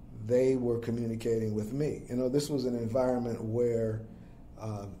 they were communicating with me. This was an environment where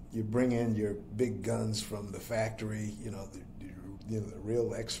you bring in your big guns from the factory, the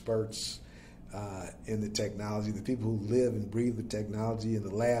real experts in the technology, the people who live and breathe the technology in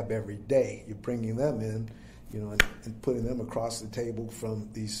the lab every day. You're bringing them in, and putting them across the table from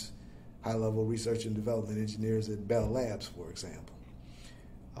these high-level research and development engineers at Bell Labs, for example.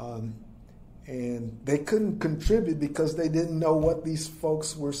 And they couldn't contribute because they didn't know what these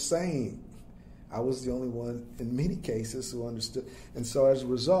folks were saying. I was the only one, in many cases, who understood. And so as a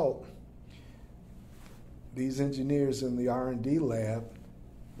result, these engineers in the R&D lab,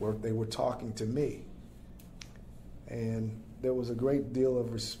 they were talking to me. And there was a great deal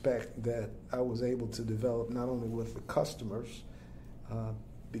of respect that I was able to develop, not only with the customers,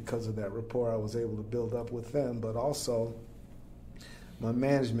 because of that rapport I was able to build up with them, but also my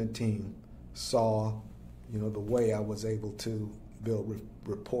management team saw, the way I was able to build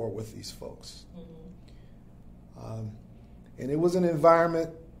rapport with these folks. And it was an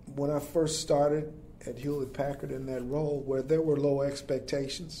environment when I first started at Hewlett-Packard in that role where there were low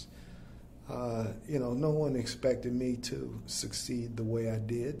expectations. No one expected me to succeed the way I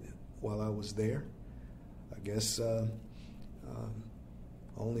did while I was there. I guess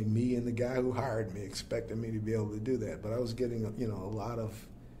only me and the guy who hired me expected me to be able to do that. But I was getting, a lot of,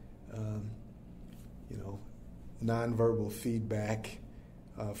 nonverbal feedback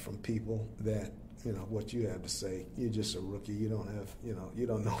from people that, what you have to say, you're just a rookie. You don't have, you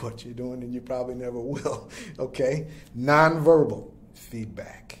don't know what you're doing, and you probably never will. Okay, nonverbal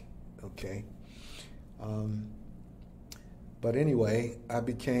feedback. Okay. But anyway, I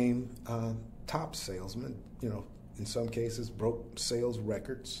became top salesman. In some cases, broke sales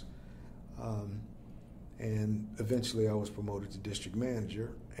records. And eventually I was promoted to district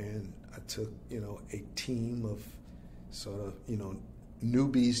manager, and I took, a team of sort of,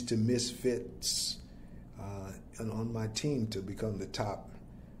 newbies to misfits and on my team to become the top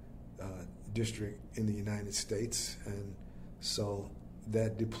district in the United States. And so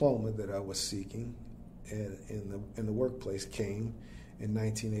that diploma that I was seeking in the workplace came in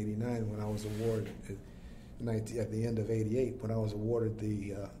 1989 when I was awarded, at the end of '88, when I was awarded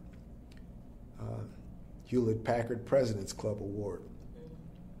the Hewlett-Packard President's Club Award,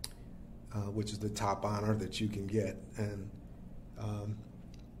 which is the top honor that you can get. And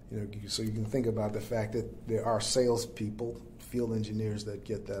so you can think about the fact that there are salespeople, field engineers that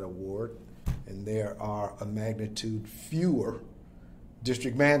get that award, and there are a magnitude fewer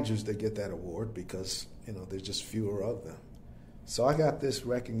district managers that get that award because, there's just fewer of them. So I got this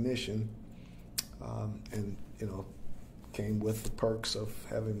recognition, and, came with the perks of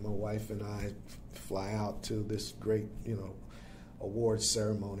having my wife and I fly out to this great, awards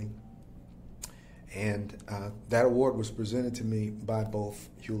ceremony. And that award was presented to me by both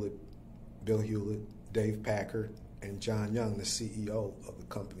Bill Hewlett, Dave Packard, and John Young, the CEO of the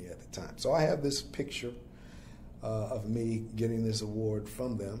company at the time. So I have this picture of me getting this award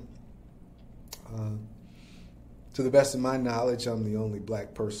from them. To the best of my knowledge, I'm the only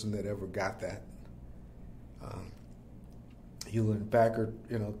black person that ever got that. Hewlett and Packard,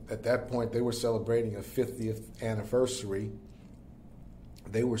 at that point, they were celebrating a 50th anniversary.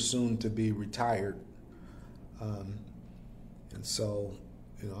 They were soon to be retired. And so,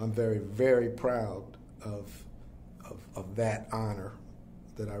 I'm very, very proud of that honor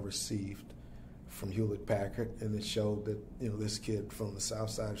that I received from Hewlett Packard, and it showed that, this kid from the south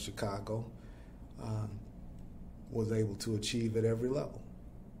side of Chicago was able to achieve at every level.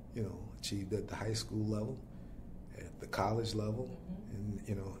 Achieved at the high school level, at the college level, and,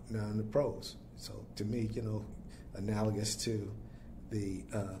 now in the pros. So to me, analogous to the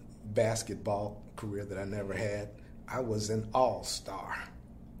basketball career that I never had, I was an all-star.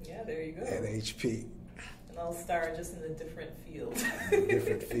 Yeah, there you go. At HP. An all-star just in a different field.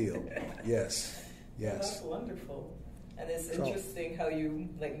 Different field, yes. Well, that's wonderful. And it's interesting how you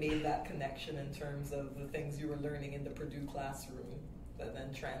made that connection in terms of the things you were learning in the Purdue classroom that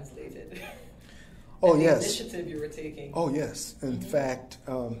then translated. Oh, and yes. The initiative you were taking. Oh, yes. In fact,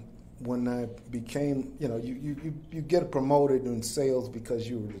 when I became, you get promoted in sales because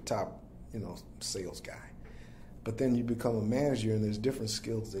you were the top, sales guy. But then you become a manager, and there's different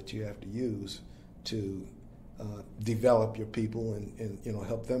skills that you have to use to develop your people and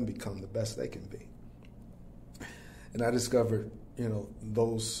help them become the best they can be. And I discovered,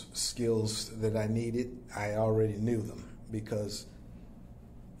 those skills that I needed, I already knew them because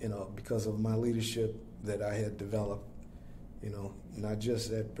of my leadership that I had developed, not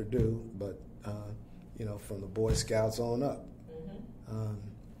just at Purdue, but, from the Boy Scouts on up.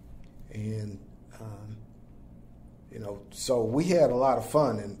 So we had a lot of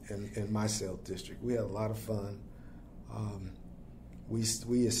fun in my sales district. We had a lot of fun.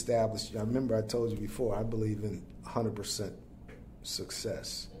 We established, I remember I told you before, I believe in 100%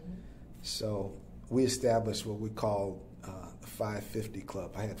 success. So we established what we call the 550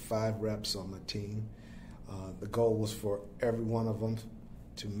 Club. I had 5 reps on my team. The goal was for every one of them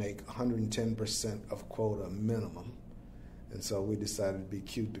to make 110% of quota minimum. And so we decided to be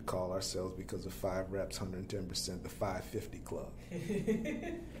cute to call ourselves, because of 5 reps, 110%, the 550 Club.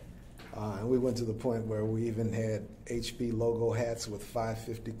 And we went to the point where we even had HP logo hats with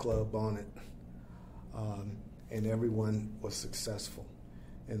 550 Club on it. And everyone was successful.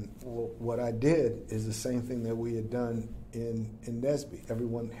 And what I did is the same thing that we had done in Nesby,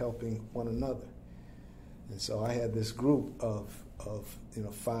 everyone helping one another. And so I had this group of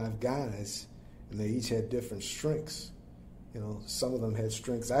 5 guys, and they each had different strengths. Some of them had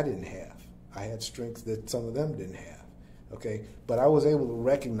strengths I didn't have. I had strengths that some of them didn't have. Okay, but I was able to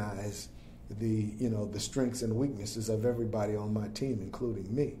recognize the strengths and weaknesses of everybody on my team,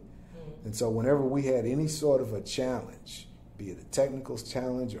 including me. And so whenever we had any sort of a challenge, be it a technical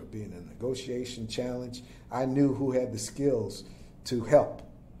challenge or be it a negotiation challenge, I knew who had the skills to help.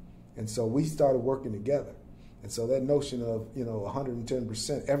 And so we started working together. And so that notion of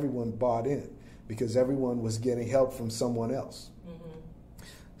 110%, everyone bought in, because everyone was getting help from someone else.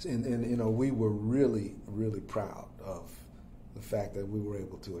 And we were really, really proud of the fact that we were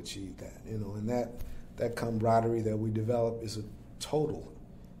able to achieve that. And that camaraderie that we developed is a total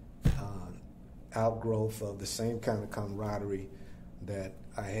outgrowth of the same kind of camaraderie that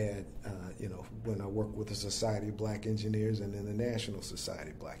I had, when I worked with the Society of Black Engineers and then the National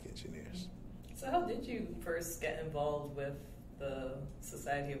Society of Black Engineers. So how did you first get involved with the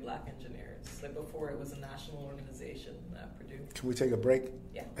Society of Black Engineers, before it was a national organization at Purdue? Can we take a break?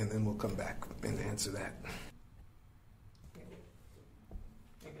 Yeah. And then we'll come back and answer that.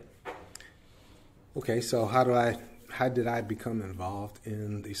 You're good. Okay, so how did I become involved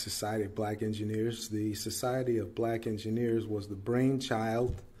in the Society of Black Engineers? The Society of Black Engineers was the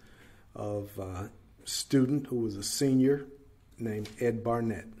brainchild of a student who was a senior named Ed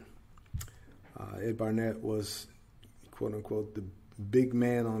Barnett. Ed Barnett was, quote unquote, the big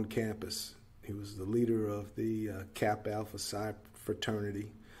man on campus. He was the leader of the Kappa Alpha Psi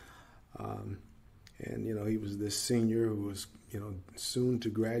fraternity. And, he was this senior who was, soon to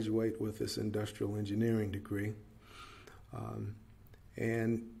graduate with this industrial engineering degree.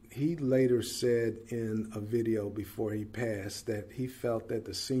 And he later said in a video before he passed that he felt that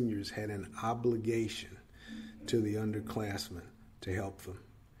the seniors had an obligation to the underclassmen to help them.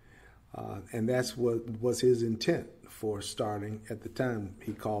 And that's what was his intent for starting, at the time,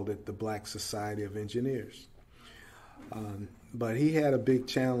 he called it the Black Society of Engineers. But he had a big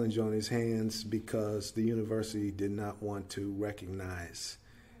challenge on his hands because the university did not want to recognize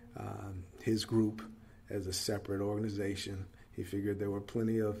his group as a separate organization. They figured there were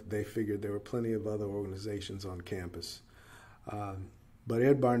plenty of other organizations on campus. But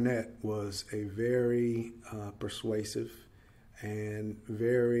Ed Barnett was a very persuasive and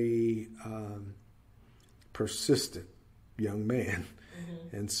very persistent young man.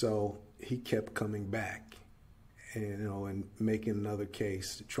 Mm-hmm. And so he kept coming back and making another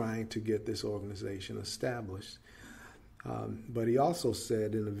case, trying to get this organization established. But he also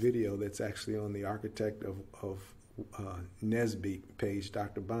said in a video that's actually on the Architect of Nesby page,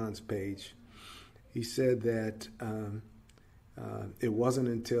 Dr. Bond's page, he said that it wasn't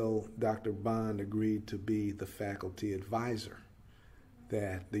until Dr. Bond agreed to be the faculty advisor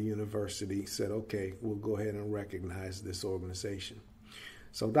that the university said, okay, we'll go ahead and recognize this organization.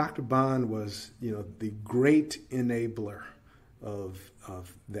 So Dr. Bond was, the great enabler of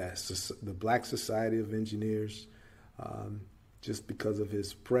the Black Society of Engineers, just because of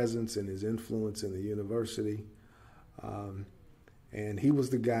his presence and his influence in the university. And he was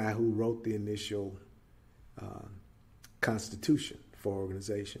the guy who wrote the initial constitution for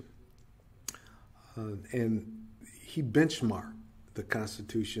organization. And he benchmarked the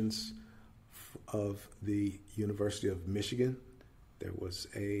constitutions of the University of Michigan. There was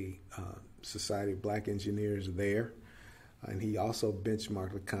a Society of Black Engineers there. And he also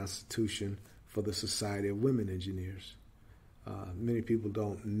benchmarked the Constitution for the Society of Women Engineers. Many people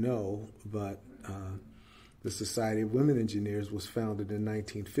don't know, but the Society of Women Engineers was founded in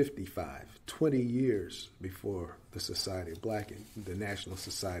 1955, 20 years before the National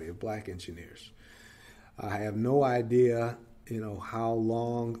Society of Black Engineers. I have no idea, how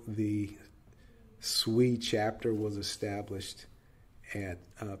long the SWE chapter was established at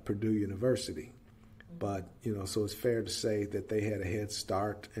Purdue University. But, so it's fair to say that they had a head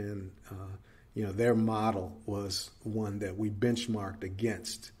start, and, their model was one that we benchmarked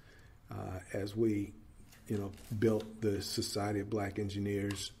against as we, built the Society of Black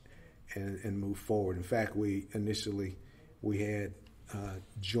Engineers and moved forward. In fact, we had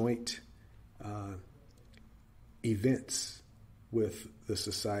joint events with the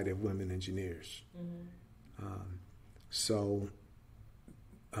Society of Women Engineers. Mm-hmm.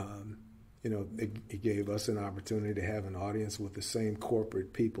 It gave us an opportunity to have an audience with the same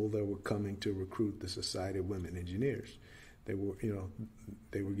corporate people that were coming to recruit the Society of Women Engineers. They were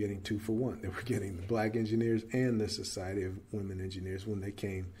getting 2 for 1. They were getting the Black engineers and the Society of Women Engineers when they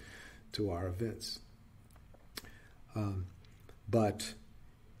came to our events.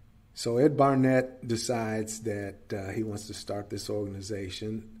 So Ed Barnett decides that he wants to start this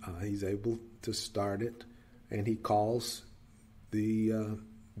organization. He's able to start it, and he calls the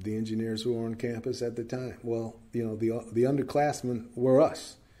engineers who were on campus at the time. Well, the underclassmen were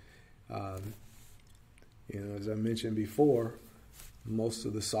us. As I mentioned before, most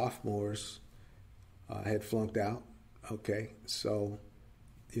of the sophomores had flunked out. Okay, so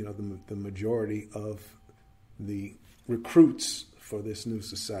the majority of the recruits for this new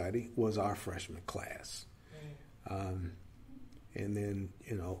society was our freshman class. And then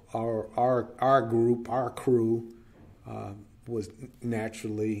our group, our crew, was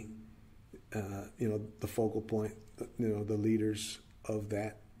naturally the focal point, the leaders of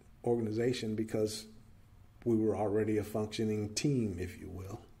that organization, because we were already a functioning team, if you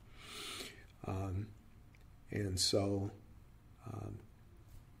will. And so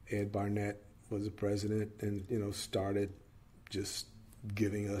Ed Barnett was the president and, started just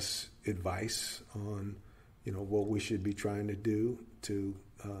giving us advice on, what we should be trying to do to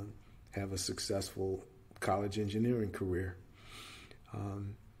have a successful college engineering career.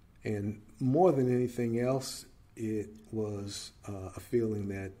 And more than anything else, it was a feeling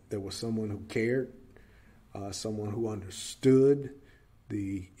that there was someone who cared, someone who understood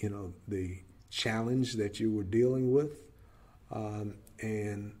the challenge that you were dealing with,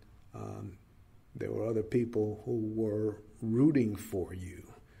 and there were other people who were rooting for you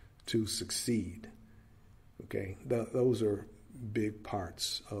to succeed. Okay, those are big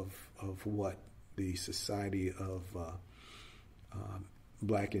parts of what the Society of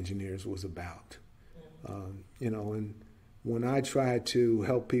Black Engineers was about. And when I try to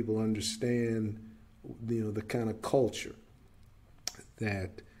help people understand, the kind of culture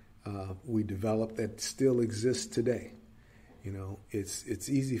that we developed that still exists today, You know, it's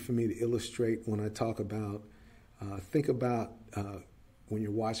easy for me to illustrate when I talk about, think about when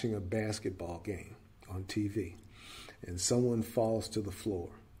you're watching a basketball game on TV and someone falls to the floor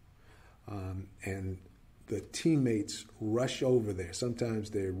and the teammates rush over there. Sometimes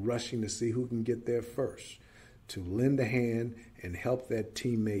they're rushing to see who can get there first, to lend a hand and help that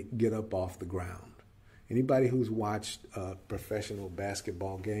teammate get up off the ground. Anybody who's watched a professional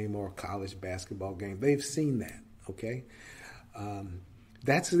basketball game or a college basketball game, they've seen that, okay?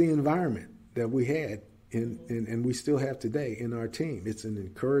 That's the environment that we had and we still have today in our team. It's an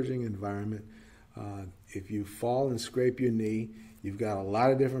encouraging environment. If you fall and scrape your knee, you've got a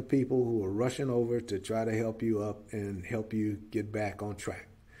lot of different people who are rushing over to try to help you up and help you get back on track,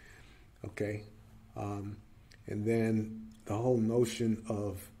 okay? And then the whole notion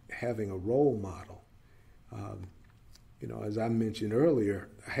of having a role model. You know, as I mentioned earlier,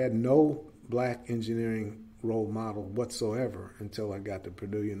 I had no black engineering role model whatsoever until I got to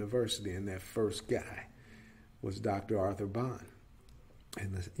Purdue University, and that first guy was Dr. Arthur Bond.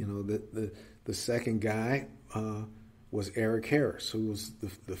 And the second guy was Eric Harris, who was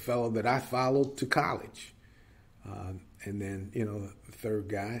the fellow that I followed to college. And then, you know, the third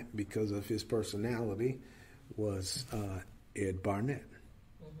guy, because of his personality, was Ed Barnett.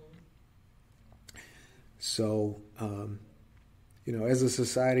 So, you know, as a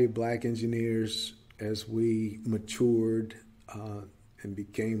society of black engineers, as we matured and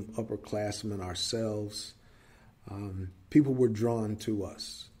became upperclassmen ourselves, people were drawn to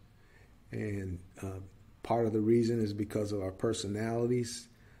us. And part of the reason is because of our personalities.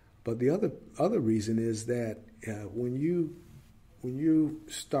 But the other reason is that when you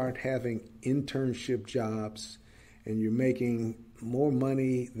start having internship jobs and you're making more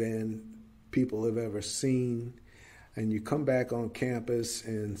money than people have ever seen, and you come back on campus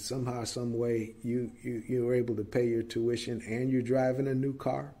and somehow, some way, you're able to pay your tuition and you're driving a new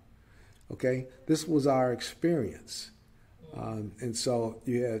car, okay? This was our experience. And so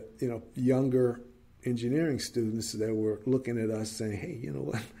you had, you know, younger engineering students that were looking at us saying, hey, you know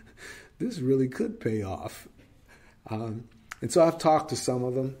what, this really could pay off. And so I've talked to some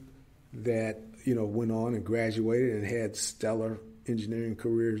of them that, you know, went on and graduated and had stellar engineering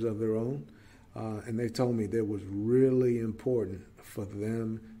careers of their own. And they told me that it was really important for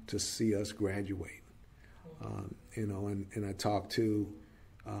them to see us graduate. You know, and I talked to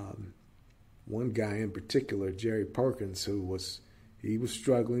one guy in particular, Jerry Perkins, who was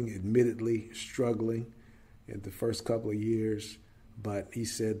struggling, admittedly struggling in the first couple of years, but he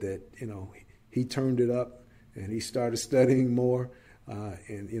said that, you know, he turned it up and he started studying more,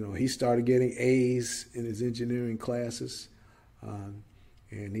 and, you know, he started getting A's in his engineering classes.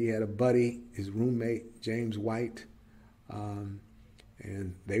 And he had a buddy, his roommate, James White,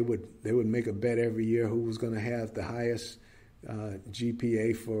 and they would make a bet every year who was going to have the highest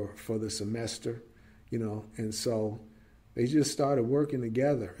GPA for the semester, you know. And so they just started working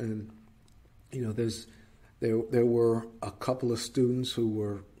together. And, you know, there were a couple of students who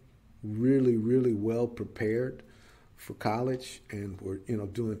were really, really well prepared for college and were, you know,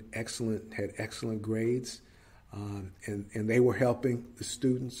 had excellent grades. And they were helping the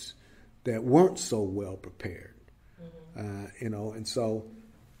students that weren't so well prepared, you know, and so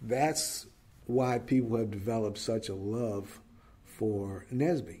that's why people have developed such a love for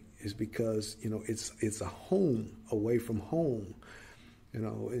NSBE, is because, you know, it's a home away from home, you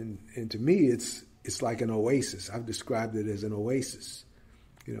know, and to me it's like an oasis. I've described it as an oasis.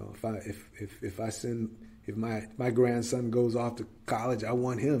 You know, if my grandson goes off to college, I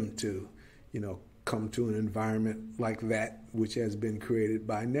want him to, you know, come to an environment like that, which has been created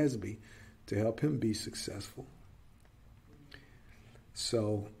by NSBE to help him be successful.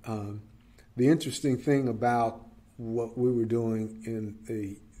 So the interesting thing about what we were doing in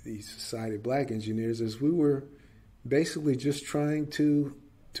the Society of Black Engineers is we were basically just trying to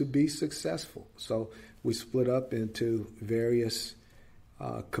be successful. So we split up into various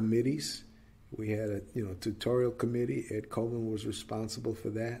committees. We had a tutorial committee. Ed Coleman was responsible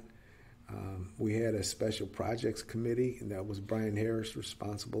for that. We had a special projects committee, and that was Brian Harris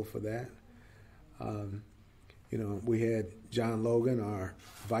responsible for that. You know, we had John Logan, our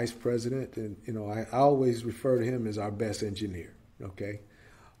vice president, and, you know, I always refer to him as our best engineer, okay?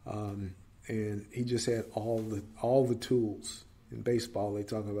 And he just had all the tools. In baseball, they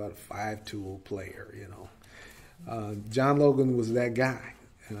talk about a 5-tool player, you know. John Logan was that guy.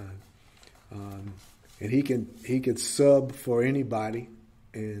 And he could sub for anybody,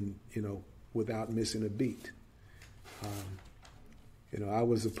 and, you know, without missing a beat. You know, I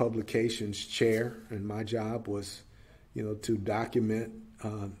was the publications chair, and my job was, you know, to document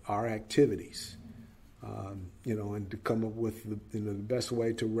our activities. and to come up with the best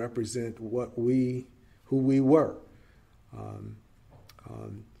way to represent who we were.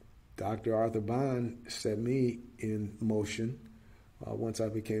 Dr. Arthur Bond set me in motion once I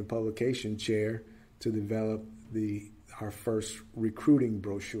became publication chair to develop our first recruiting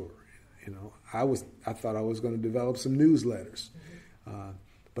brochure. I thought I was going to develop some newsletters,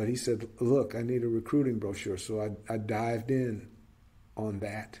 but he said, "Look, I need a recruiting brochure." So I dived in on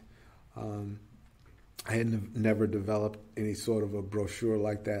that. I had never developed any sort of a brochure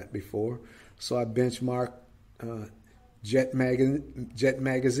like that before, so I benchmarked Jet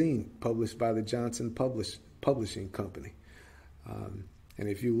Magazine, published by the Johnson Publishing Company. And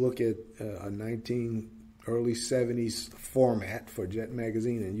if you look at a early 70s format for Jet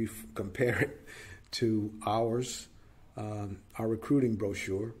Magazine and you compare it to ours, our recruiting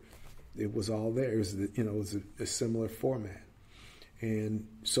brochure, it was all there. It was a similar format. And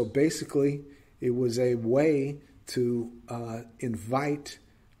so basically it was a way to invite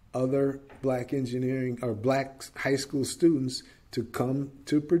other black engineering or black high school students to come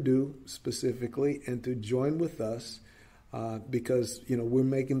to Purdue specifically and to join with us because we're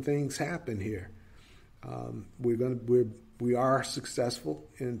making things happen here. We are successful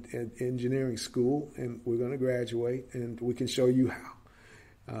in engineering school, and we're going to graduate, and we can show you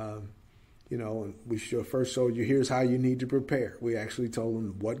how. And we first showed you, here's how you need to prepare. We actually told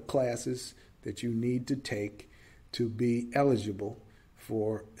them what classes that you need to take to be eligible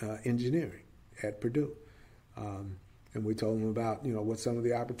for engineering at Purdue. And we told them about, what some of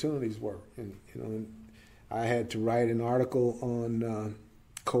the opportunities were. And I had to write an article on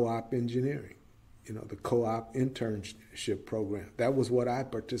co-op engineering, the co-op internship program. That was what I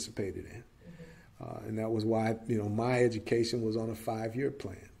participated in. And that was why, my education was on a 5-year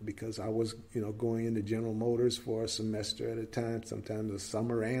plan, because I was, going into General Motors for a semester at a time, sometimes a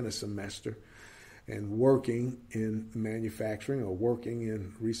summer and a semester, and working in manufacturing or working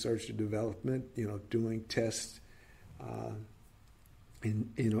in research and development, doing tests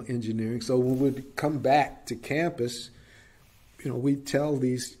in, engineering. So when we'd come back to campus, we'd tell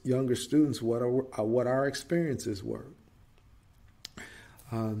these younger students what our experiences were.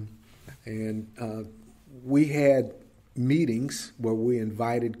 We had meetings where we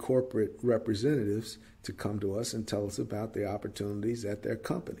invited corporate representatives to come to us and tell us about the opportunities at their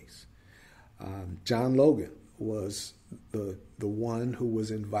companies. John Logan was the one who was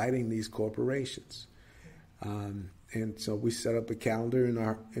inviting these corporations. And so we set up a calendar in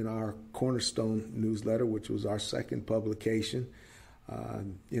our Cornerstone newsletter, which was our second publication.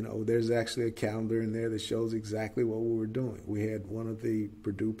 There's actually a calendar in there that shows exactly what we were doing. We had one of the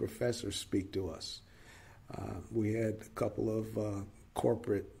Purdue professors speak to us. We had a couple of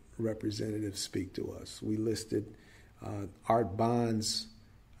corporate representatives speak to us. We listed Art Bond's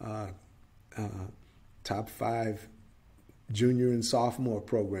top 5 junior and sophomore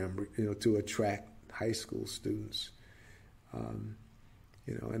program, to attract high school students.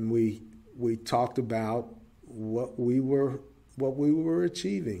 And we talked about what we were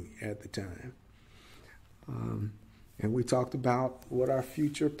achieving at the time. And we talked about what our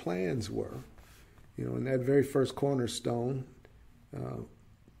future plans were. In that very first Cornerstone,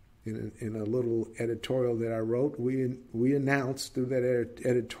 in a little editorial that I wrote, we announced through that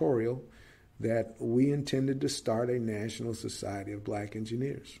editorial that we intended to start a National Society of Black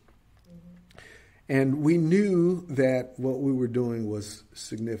Engineers. And we knew that what we were doing was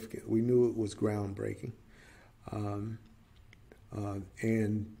significant. We knew it was groundbreaking.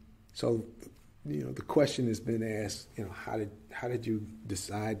 And so, the question has been asked, how did you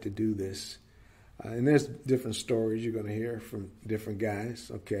decide to do this? And there's different stories you're going to hear from different guys,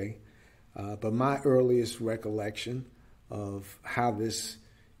 okay? But my earliest recollection of how this,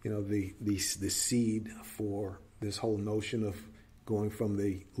 the seed for this whole notion of going from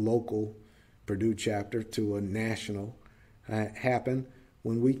the local Purdue chapter to a national happened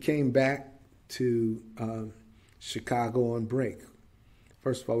when we came back to Chicago on break.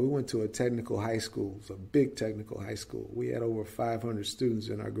 First of all, we went to a technical high school. It was a big technical high school. We had over 500 students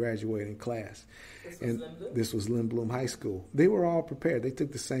in our graduating class. This was Lindblom High School. They were all prepared. They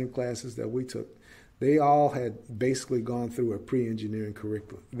took the same classes that we took. They all had basically gone through a pre-engineering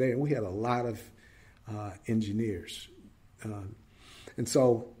curriculum. We had a lot of engineers. And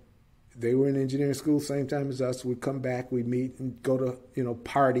so they were in engineering school same time as us. We'd come back, we'd meet and go to,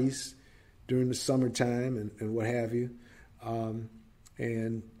 parties during the summertime and what have you.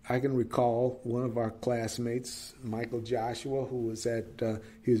 And I can recall one of our classmates, Michael Joshua, who was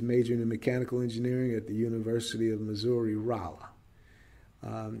he was majoring in mechanical engineering at the University of Missouri, Rolla.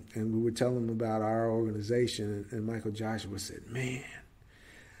 And we were telling him about our organization, and Michael Joshua said, "Man,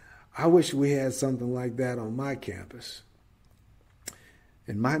 I wish we had something like that on my campus.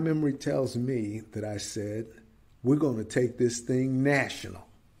 And my memory tells me that I said, we're going to take this thing national.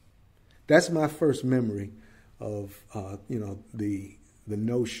 That's my first memory of, the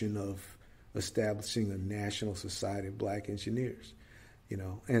notion of establishing a National Society of Black Engineers,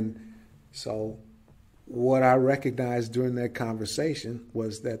 And so what I recognized during that conversation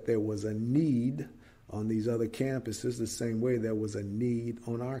was that there was a need on these other campuses the same way there was a need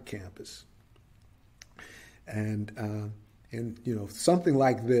on our campus. And something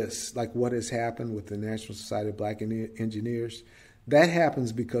like this, like what has happened with the National Society of Black Engineers, that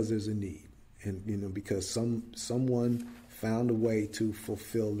happens because there's a need, and because someone found a way to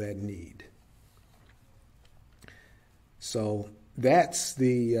fulfill that need. So that's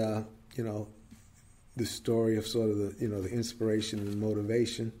the story of sort of the inspiration and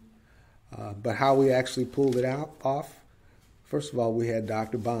motivation. But how we actually pulled it off, first of all, we had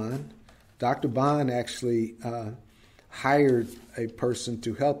Dr. Bond. Dr. Bond actually hired a person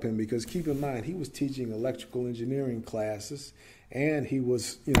to help him because, keep in mind, he was teaching electrical engineering classes and he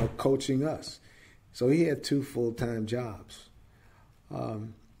was, coaching us. So he had 2 full-time jobs.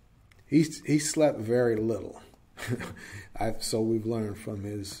 He slept very little. So we've learned from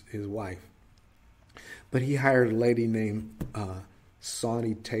his wife. But he hired a lady named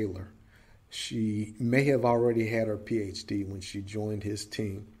Sawney Taylor. She may have already had her PhD when she joined his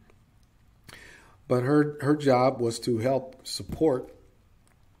team. But her job was to help support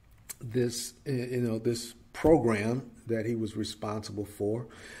this, this program that he was responsible for,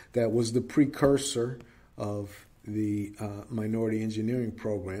 that was the precursor of the minority engineering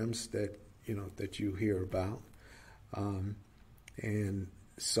programs that you hear about. And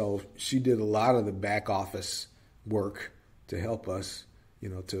so she did a lot of the back office work to help us,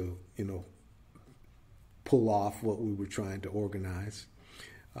 to pull off what we were trying to organize.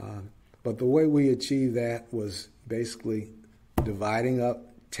 But the way we achieved that was basically dividing up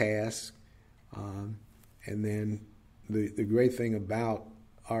tasks. And then the great thing about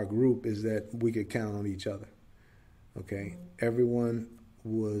our group is that we could count on each other. Okay? Everyone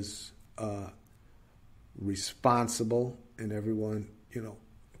was responsible and everyone,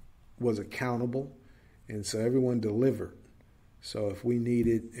 was accountable. And so everyone delivered. So if we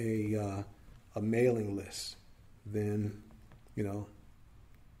needed a mailing list, then,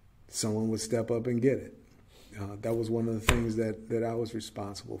 someone would step up and get it. That was one of the things that I was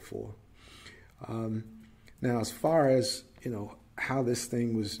responsible for. Now, as far as, how this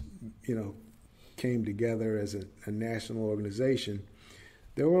thing was, came together as a national organization,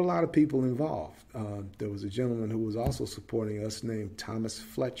 there were a lot of people involved. There was a gentleman who was also supporting us named Thomas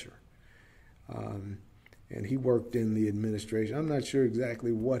Fletcher. And he worked in the administration. I'm not sure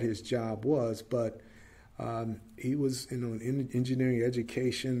exactly what his job was, but he was in engineering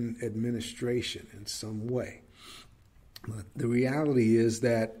education administration in some way. But the reality is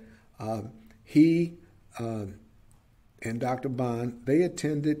that he and Dr. Bond, they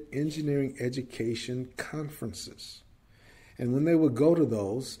attended engineering education conferences. And when they would go to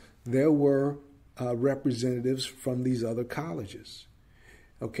those, there were representatives from these other colleges.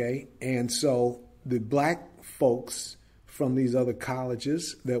 Okay? And so the black folks from these other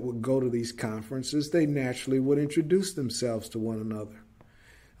colleges that would go to these conferences, they naturally would introduce themselves to one another.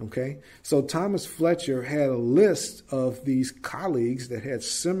 Okay? So Thomas Fletcher had a list of these colleagues that had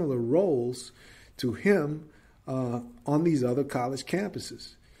similar roles to him on these other college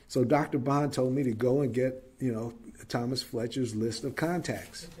campuses. So Dr. Bond told me to go and get, Thomas Fletcher's list of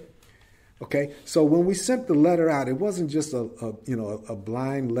contacts. Okay? So when we sent the letter out, it wasn't just a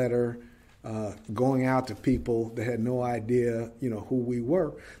blind letter going out to people that had no idea, who we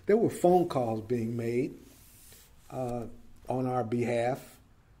were. There were phone calls being made on our behalf,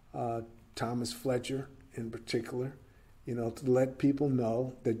 Thomas Fletcher in particular, to let people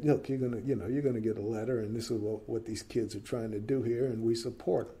know that, look, you're gonna get a letter, and this is what these kids are trying to do here, and we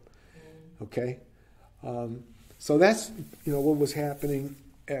support them. Okay, so that's what was happening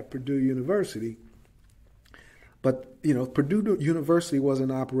at Purdue University. But, Purdue University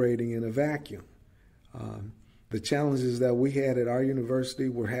wasn't operating in a vacuum. The challenges that we had at our university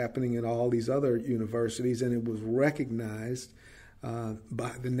were happening in all these other universities, and it was recognized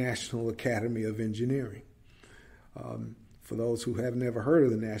by the National Academy of Engineering. For those who have never heard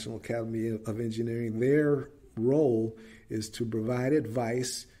of the National Academy of Engineering, their role is to provide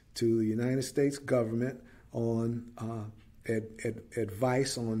advice to the United States government on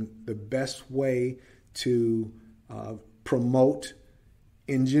advice on the best way to promote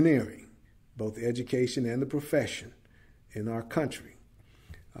engineering, both education and the profession in our country.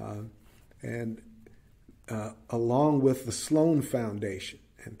 And along with the Sloan Foundation.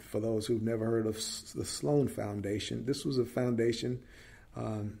 And for those who've never heard of the Sloan Foundation, this was a foundation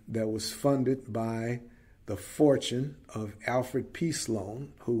that was funded by the fortune of Alfred P.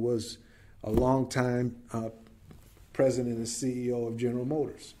 Sloan, who was a longtime president and CEO of General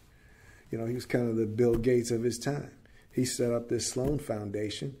Motors. He was kind of the Bill Gates of his time. He set up this Sloan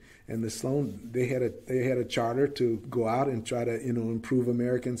Foundation, and the Sloan they had a charter to go out and try to improve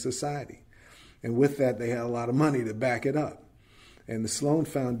American society, and with that they had a lot of money to back it up. And the Sloan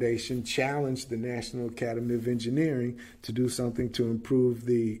Foundation challenged the National Academy of Engineering to do something to improve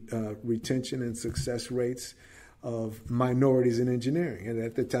the retention and success rates of minorities in engineering. And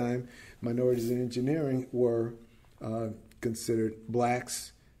at the time, minorities in engineering were considered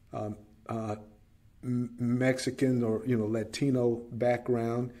blacks, Mexican or Latino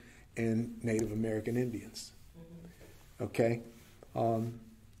background, and Native American Indians. Okay,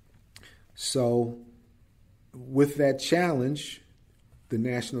 so with that challenge, the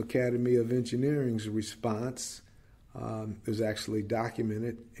National Academy of Engineering's response is actually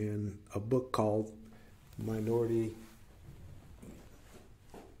documented in a book called Minority.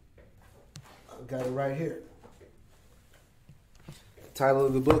 I've got it right here. The title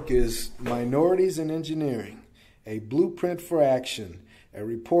of the book is Minorities in Engineering, A Blueprint for Action, a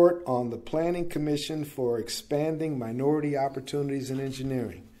report on the Planning Commission for Expanding Minority Opportunities in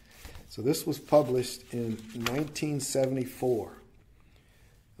Engineering. So this was published in 1974.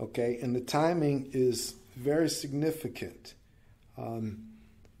 Okay, and the timing is very significant.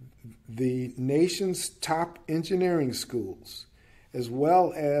 The nation's top engineering schools, as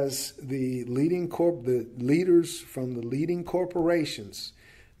well as the leaders from the leading corporations,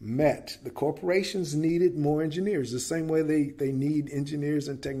 met. The corporations needed more engineers, the same way they need engineers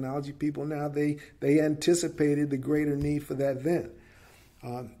and technology people now. They anticipated the greater need for that then.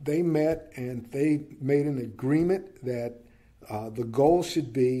 They met and they made an agreement that the goal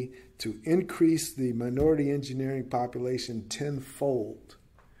should be to increase the minority engineering population tenfold.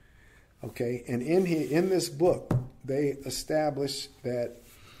 Okay, and in this book, they establish that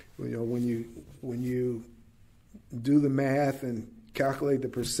when you do the math and calculate the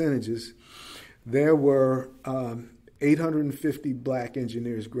percentages, there were 850 black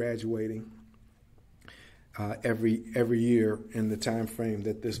engineers graduating every year in the time frame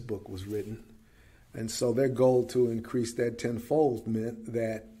that this book was written. And so their goal to increase that tenfold meant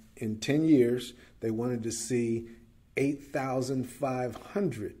that in 10 years, they wanted to see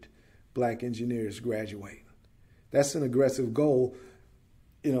 8,500 black engineers graduate. That's an aggressive goal.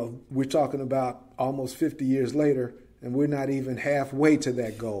 We're talking about almost 50 years later, and we're not even halfway to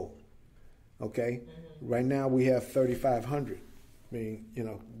that goal. Okay? Mm-hmm. Right now we have 3,500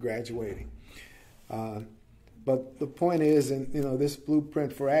 graduating. But the point is, this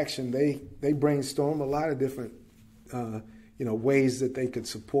blueprint for action, they brainstorm a lot of different, ways that they could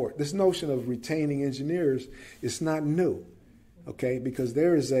support. This notion of retaining engineers is not new, okay? Because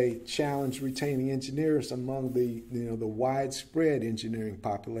there is a challenge retaining engineers among the widespread engineering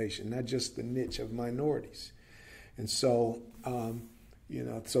population, not just the niche of minorities. And so,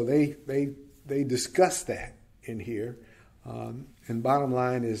 so they discuss that in here. And bottom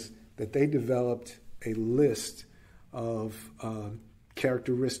line is that they developed a list of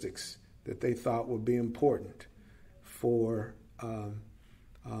characteristics that they thought would be important for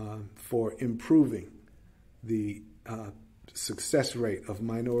improving the success rate of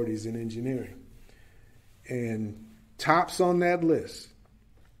minorities in engineering. And tops on that list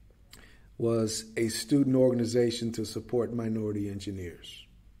was a student organization to support minority engineers.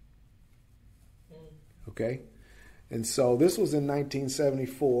 Okay? And so this was in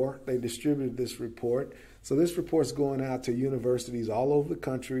 1974. They distributed this report. So this report's going out to universities all over the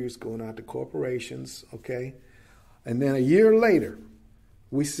country. It's going out to corporations, okay? And then a year later,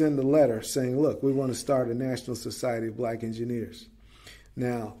 we send a letter saying, look, we want to start a National Society of Black Engineers.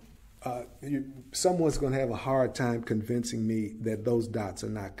 Now, someone's going to have a hard time convincing me that those dots are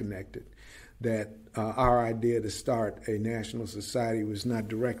not connected, that our idea to start a national society was not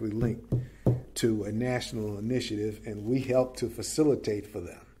directly linked to a national initiative, and we helped to facilitate for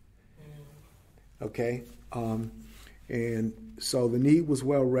them. Okay? And so the need was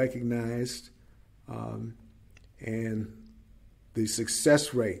well recognized, and the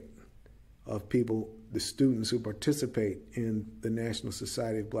success rate of people, the students who participate in the National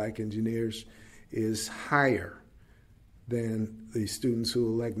Society of Black Engineers, is higher than the students who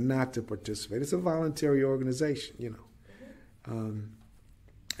elect not to participate. It's a voluntary organization,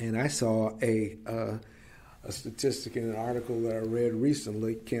 and I saw a statistic in an article that I read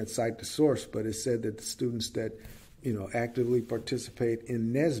recently, can't cite the source, but it said that the students that, actively participate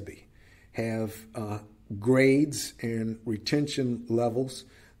in NSBE have grades and retention levels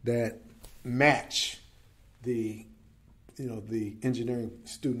that match the the engineering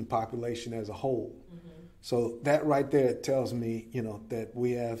student population as a whole. So that right there tells me that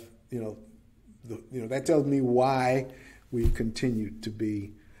we have that tells me why we've continued to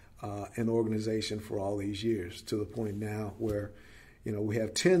be an organization for all these years, to the point now where we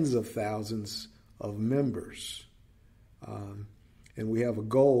have tens of thousands of members, and we have a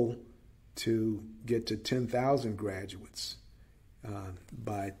goal to get to 10,000 graduates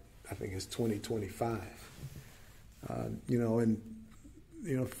by, I think it's 2025.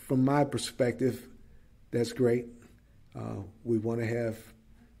 From my perspective, that's great. We want to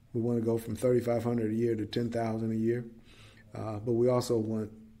go from 3,500 a year to 10,000 a year, but we also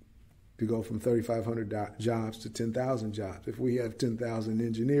want to go from 3,500 jobs to 10,000 jobs. If we have 10,000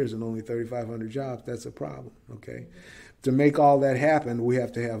 engineers and only 3,500 jobs, that's a problem. Okay, to make all that happen, we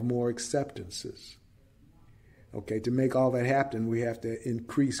have to have more acceptances. Okay, to make all that happen, we have to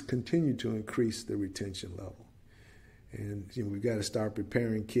continue to increase the retention level. And we've got to start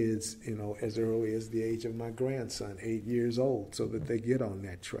preparing kids, as early as the age of my grandson, 8 years old, so that they get on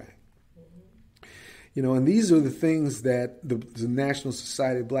that track. And these are the things that the National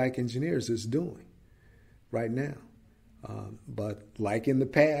Society of Black Engineers is doing right now. But like in the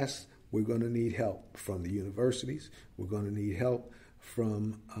past, we're going to need help from the universities. We're going to need help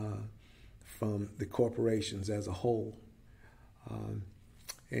from the corporations as a whole.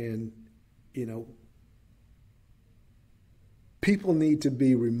 People need to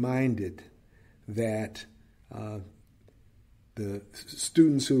be reminded that the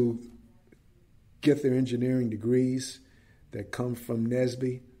students who get their engineering degrees that come from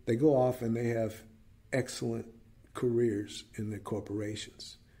NSBE, they go off and they have excellent careers in the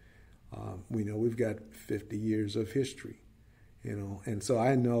corporations. We know we've got 50 years of history, and so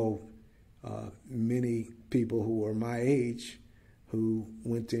I know many people who are my age who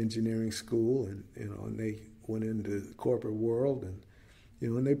went to engineering school and they went into the corporate world and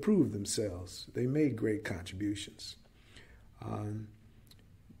and they proved themselves. They made great contributions.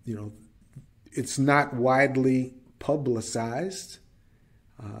 It's not widely publicized.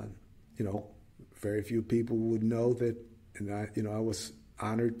 Very few people would know that. And I was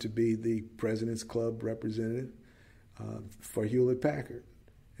honored to be the President's Club representative for Hewlett Packard,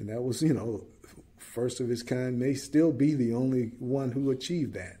 and that was first of its kind. May still be the only one who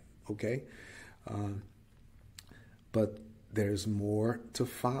achieved that. Okay. But there's more to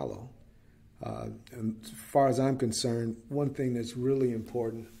follow. And as far as I'm concerned, one thing that's really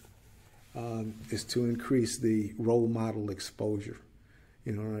important is to increase the role model exposure.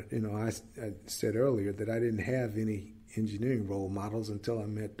 I said earlier that I didn't have any engineering role models until I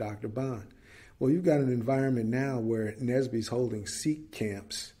met Dr. Bond. Well, you've got an environment now where NSBE's holding SEEK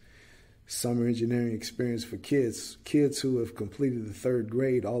camps, summer engineering experience for kids who have completed the third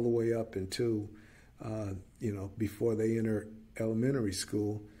grade all the way up into before they enter elementary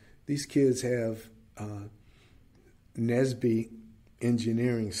school. These kids have NSBE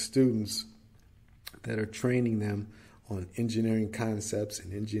engineering students that are training them on engineering concepts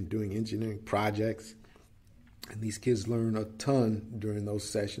and doing engineering projects. And these kids learn a ton during those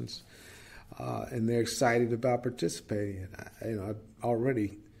sessions, and they're excited about participating. I've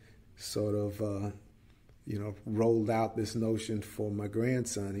already sort of rolled out this notion for my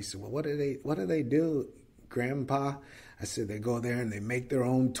grandson. He said, "Well, what do they do, Grandpa?" I said, "They go there and they make their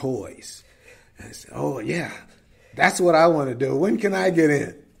own toys." And I said, "Oh yeah, that's what I want to do. When can I get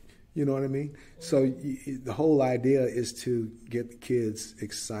in?" You know what I mean? So the whole idea is to get the kids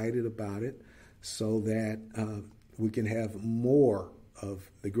excited about it, so that we can have more of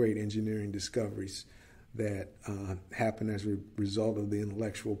the great engineering discoveries that happen as a result of the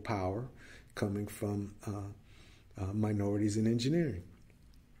intellectual power coming from minorities in engineering.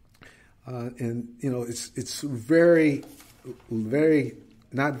 It's very, very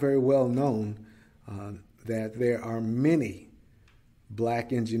not very well known that there are many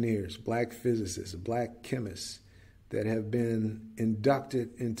black engineers, black physicists, black chemists that have been inducted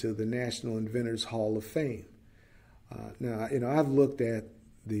into the National Inventors Hall of Fame. Now, I've looked at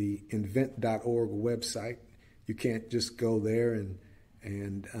the invent.org website. You can't just go there and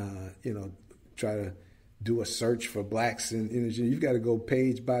try to do a search for blacks in energy. You've got to go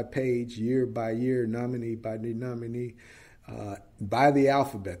page by page, year by year, nominee by nominee, by the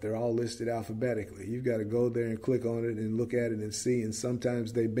alphabet. They're all listed alphabetically. You've got to go there and click on it and look at it and see, and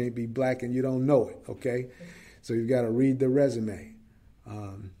sometimes they may be black and you don't know it, okay? So you've got to read the resume.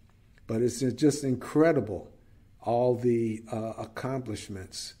 But it's just incredible, all the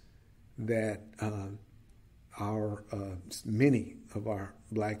accomplishments that many of our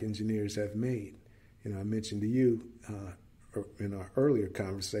black engineers have made. I mentioned to you in our earlier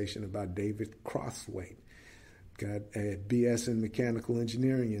conversation about David Crosswaite. Got a BS in mechanical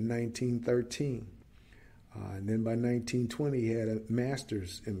engineering in 1913. And then by 1920, he had a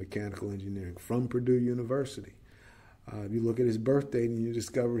master's in mechanical engineering from Purdue University. You look at his birth date and you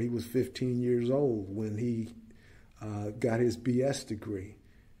discover he was 15 years old when he got his BS degree.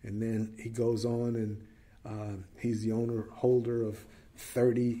 And then he goes on and he's the holder of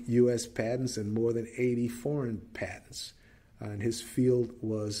 30 U.S. patents and more than 80 foreign patents. And his field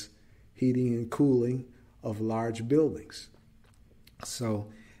was heating and cooling of large buildings.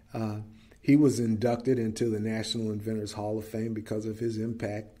 So he was inducted into the National Inventors Hall of Fame because of his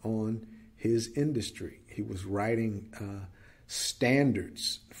impact on his industry. He was writing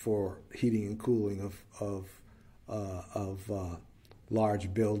standards for heating and cooling of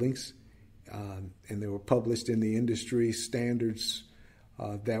large buildings, and they were published in the industry standards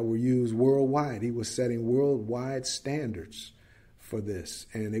that were used worldwide. He was setting worldwide standards for this,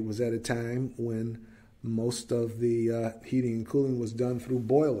 and it was at a time when most of the heating and cooling was done through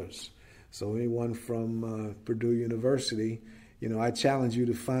boilers. So anyone from Purdue University, I challenge you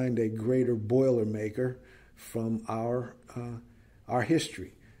to find a greater boiler maker from our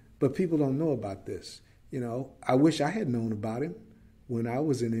history. But people don't know about this. I wish I had known about him when I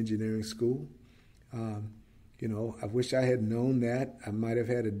was in engineering school. I wish I had known that. I might have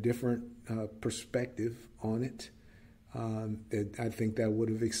had a different perspective on it. I think that would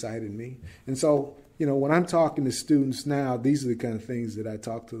have excited me. And so, when I'm talking to students now, these are the kind of things that I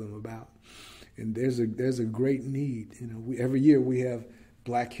talk to them about. And there's a great need. Every year we have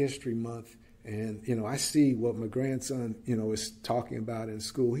Black History Month, and I see what my grandson is talking about in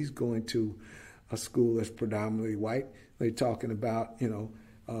school. He's going to a school that's predominantly white. They're talking about the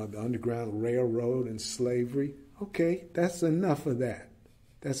Underground Railroad and slavery. Okay, that's enough of that.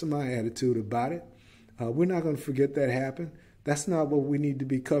 That's my attitude about it. We're not going to forget that happened. That's not what we need to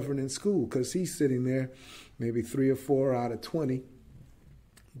be covering in school, because he's sitting there, maybe 3 or 4 out of 20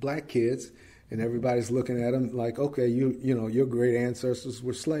 black kids, and everybody's looking at him like, okay, your great ancestors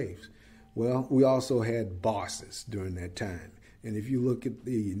were slaves. Well, we also had bosses during that time. And if you look at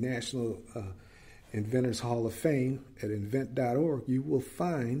the National Inventors Hall of Fame at invent.org, you will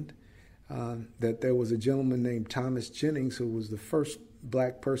find that there was a gentleman named Thomas Jennings who was the first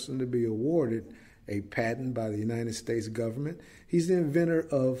black person to be awarded a patent by the United States government. He's the inventor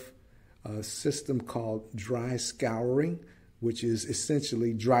of a system called dry scouring, which is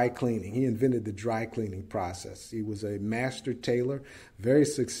essentially dry cleaning. He invented the dry cleaning process. He was a master tailor, very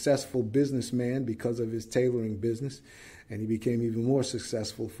successful businessman because of his tailoring business, and he became even more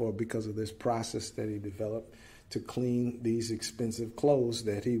successful because of this process that he developed to clean these expensive clothes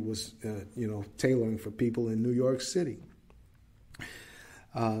that he was, tailoring for people in New York City.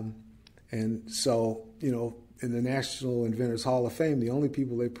 And so, in the National Inventors Hall of Fame, the only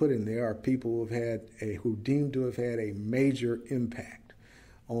people they put in there are people who deemed to have had a major impact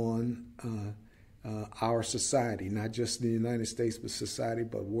on our society, not just the United States, but society,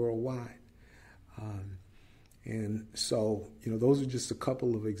 but worldwide. And so, those are just a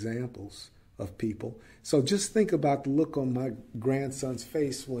couple of examples of people. So just think about the look on my grandson's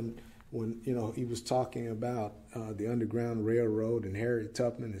face when he was talking about the Underground Railroad and Harriet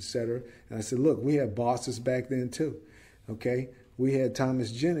Tubman, et cetera. And I said, look, we had bosses back then too, okay? We had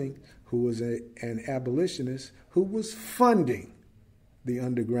Thomas Jennings, who was an abolitionist, who was funding the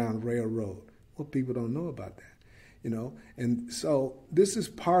Underground Railroad. Well, people don't know about that, And so this is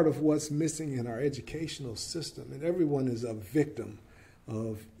part of what's missing in our educational system. And everyone is a victim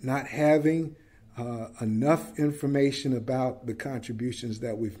of not having enough information about the contributions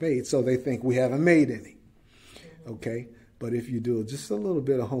that we've made, so they think we haven't made any. Okay? But if you do just a little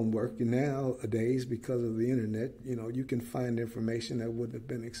bit of homework, nowadays, because of the internet, you can find information that wouldn't have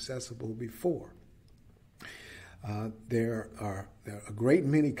been accessible before. There are a great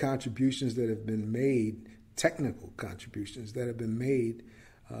many contributions that have been made, technical contributions that have been made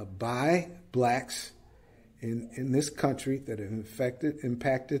by blacks in this country that have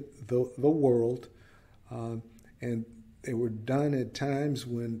impacted the world, and they were done at times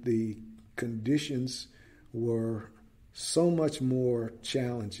when the conditions were so much more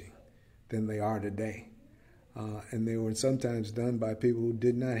challenging than they are today. And they were sometimes done by people who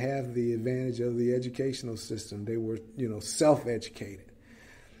did not have the advantage of the educational system. They were, self-educated.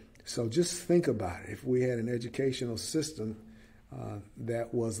 So just think about it. If we had an educational system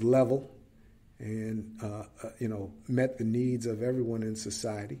that was level and, met the needs of everyone in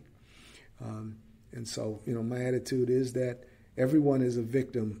society. And so, my attitude is that everyone is a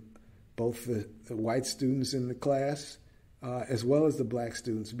victim, both the white students in the class, as well as the black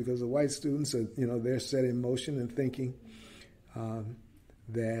students, because the white students are, they're set in motion and thinking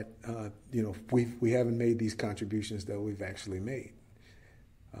that, we haven't made these contributions that we've actually made.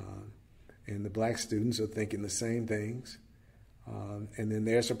 And the black students are thinking the same things. And then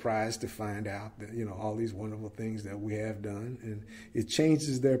they're surprised to find out that, all these wonderful things that we have done. And it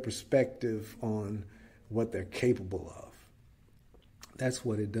changes their perspective on what they're capable of. That's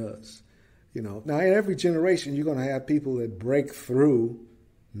what it does. Now in every generation, you're going to have people that break through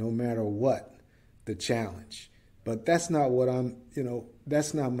no matter what the challenge. But that's not what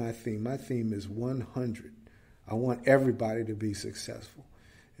that's not my theme. My theme is 100. I want everybody to be successful.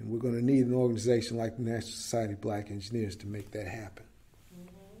 And we're going to need an organization like the National Society of Black Engineers to make that happen.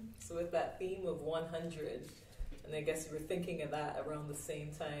 Mm-hmm. So with that theme of 100, and I guess you were thinking of that around the same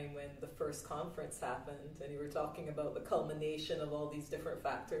time when the first conference happened, and you were talking about the culmination of all these different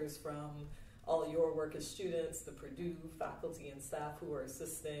factors from all your work as students, the Purdue faculty and staff who were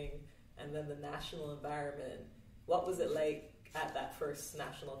assisting, and then the national environment. What was it like at that first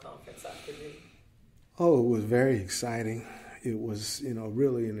national conference at Purdue? Oh, it was very exciting. It was,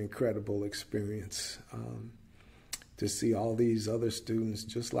 really an incredible experience to see all these other students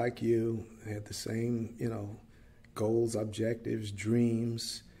just like you, had the same, goals, objectives,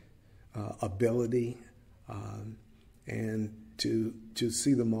 dreams, ability, and to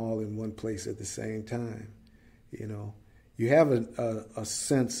see them all in one place at the same time. You have a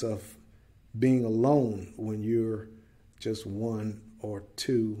sense of being alone when you're just one or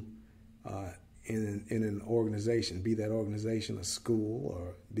two in an organization, be that organization a school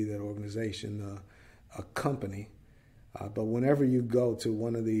or be that organization a company. But whenever you go to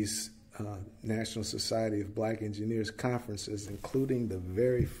one of these National Society of Black Engineers conferences, including the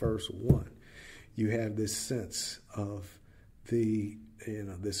very first one, you have this sense of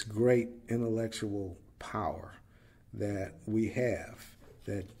this great intellectual power that we have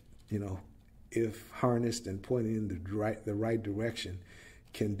that, if harnessed and pointed in the right direction,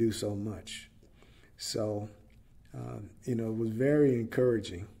 can do so much. So, it was very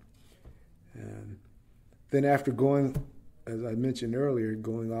encouraging. Then after going, as I mentioned earlier,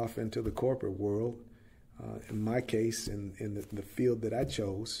 going off into the corporate world, in my case, in the field that I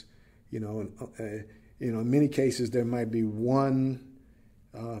chose, in many cases there might be one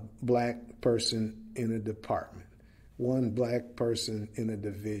black person in a department, one black person in a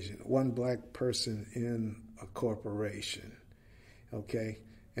division, one black person in a corporation, okay?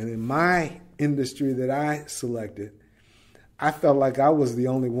 And in my industry that I selected, I felt like I was the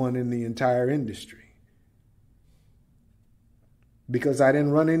only one in the entire industry because I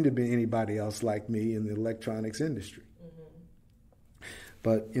didn't run into anybody else like me in the electronics industry. Mm-hmm.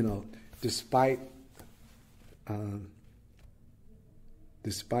 But, despite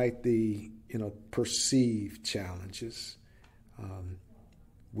the, perceived challenges,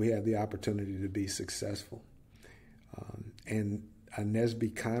 we had the opportunity to be successful. And a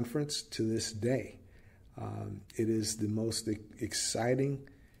NSBE conference to this day, it is the most exciting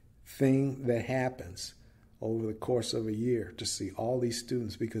thing that happens over the course of a year to see all these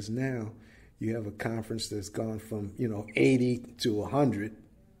students, because now you have a conference that's gone from 80 to 100,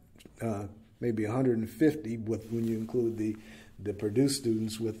 maybe 150 when you include the Purdue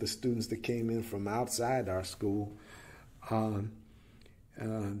students with the students that came in from outside our school, going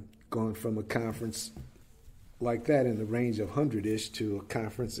from a conference like that in the range of 100-ish to a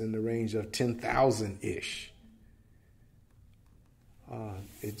conference in the range of 10,000-ish.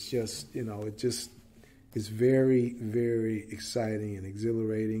 It's just, it's very, very exciting and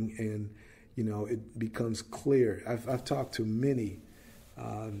exhilarating, and, it becomes clear. I've talked to many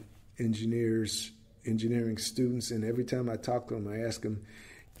engineering students, and every time I talk to them, I ask them,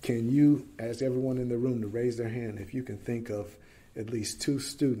 can you ask everyone in the room to raise their hand if you can think of at least two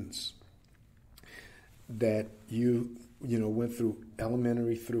students that you went through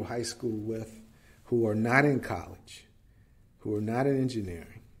elementary through high school with, who are not in college, who are not in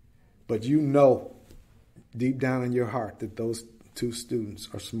engineering, but deep down in your heart that those two students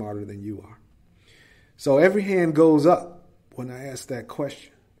are smarter than you are. So every hand goes up when I ask that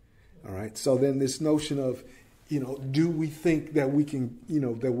question. All right. So then this notion of, do we think that we can,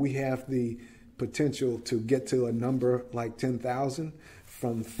 that we have the potential to get to a number like 10,000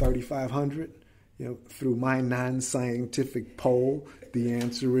 from 3,500? Through my non-scientific poll, the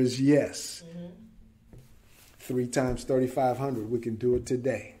answer is yes. Mm-hmm. 3 times 3,500, we can do it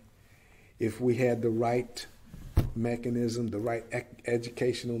today. If we had the right mechanism, the right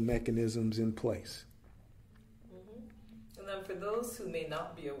educational mechanisms in place. Mm-hmm. And then for those who may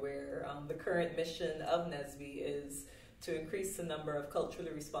not be aware, the current mission of NSBE is to increase the number of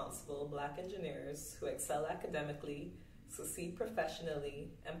culturally responsible Black engineers who excel academically, succeed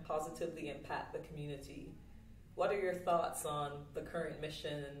professionally, and positively impact the community. What are your thoughts on the current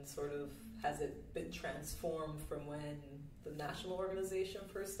mission, and sort of has it been transformed from when the national organization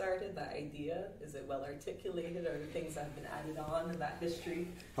first started? That idea, is it well articulated, or are there things that have been added on in that history?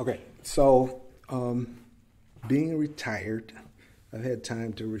 Okay, so being retired, I've had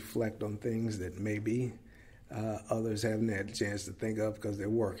time to reflect on things that maybe others haven't had a chance to think of because they're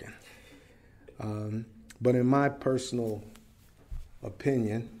working. But in my personal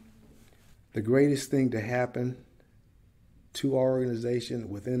opinion, the greatest thing to happen to our organization,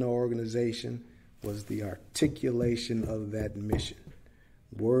 within our organization, was the articulation of that mission,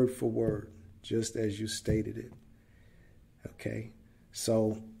 word for word, just as you stated it. Okay?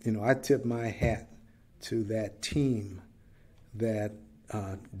 So, I tip my hat to that team that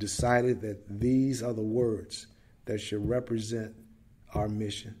decided that these are the words that should represent our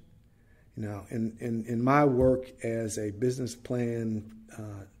mission. Now, in my work as a business plan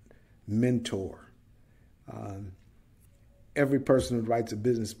mentor, every person who writes a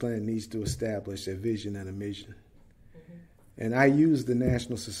business plan needs to establish a vision and a mission. Mm-hmm. And I use the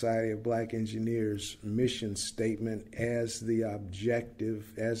National Society of Black Engineers mission statement as the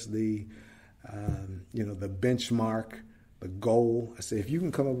objective, as the the benchmark, the goal. I say, if you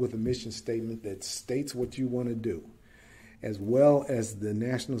can come up with a mission statement that states what you want to do, as well as the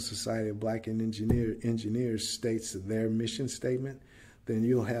National Society of Black Engineers states their mission statement, then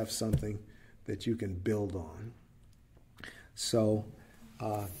you'll have something that you can build on. So,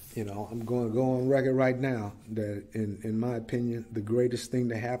 I'm going to go on record right now that, in my opinion, the greatest thing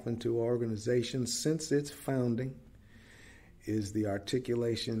to happen to our organization since its founding is the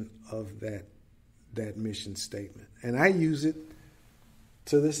articulation of that mission statement. And I use it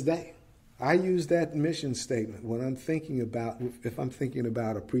to this day. I use that mission statement when I'm thinking about, if I'm thinking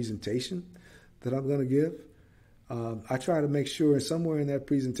about a presentation that I'm going to give. I try to make sure somewhere in that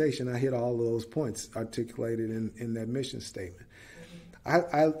presentation I hit all of those points articulated in that mission statement.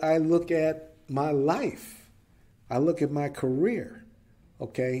 I look at my life. I look at my career,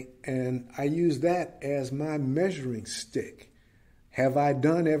 okay, and I use that as my measuring stick. Have I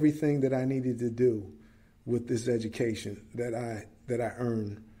done everything that I needed to do with this education that I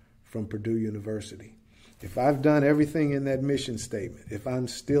earned from Purdue University? If I've done everything in that mission statement, if I'm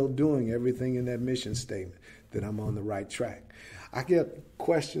still doing everything in that mission statement, then I'm on the right track. I get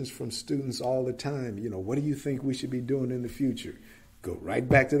questions from students all the time, what do you think we should be doing in the future? Go right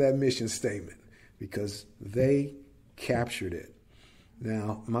back to that mission statement because they captured it.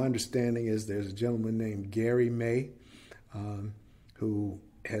 Now, my understanding is there's a gentleman named Gary May who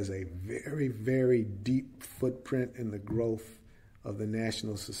has a very, very deep footprint in the growth of the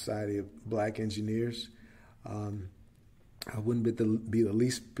National Society of Black Engineers. I wouldn't be the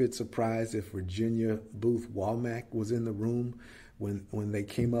least bit surprised if Virginia Booth Walmack was in the room when they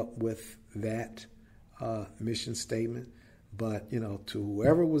came up with that mission statement. But, to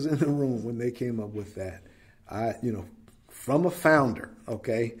whoever was in the room when they came up with that, from a founder,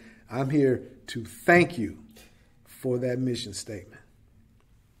 okay, I'm here to thank you for that mission statement.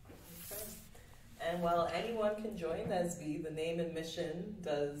 Okay. And while anyone can join NSB, the name and mission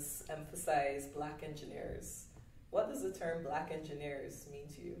does emphasize Black engineers. What does the term Black engineers mean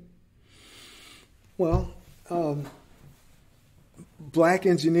to you? Well, Black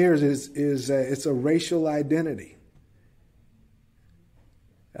engineers it's a racial identity.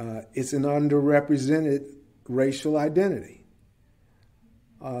 It's an underrepresented racial identity.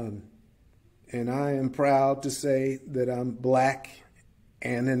 And I am proud to say that I'm Black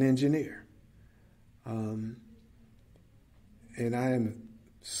and an engineer. And I am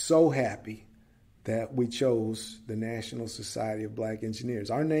so happy that we chose the National Society of Black Engineers.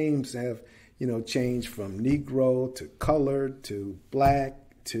 Our names have, changed from Negro to colored to Black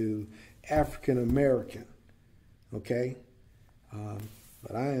to African American, okay?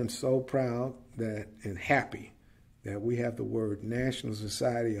 But I am so proud and happy that we have the word National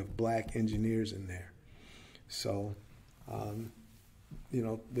Society of Black Engineers in there. So,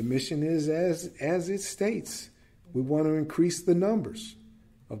 the mission is as it states. We want to increase the numbers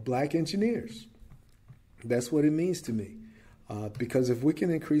of Black engineers. That's what it means to me. Because if we can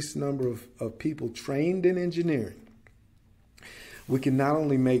increase the number of people trained in engineering, we can not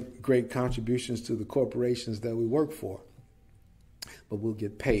only make great contributions to the corporations that we work for, but we'll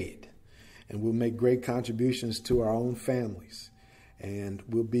get paid. And we'll make great contributions to our own families. And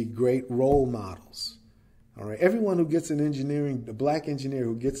we'll be great role models. All right. Everyone who gets the Black engineer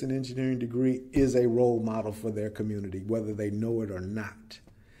who gets an engineering degree is a role model for their community, whether they know it or not.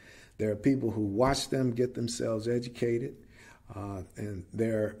 There are people who watch them get themselves educated, and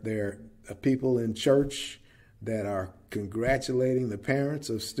there are people in church that are congratulating the parents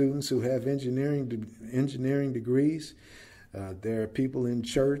of students who have engineering degrees. There are people in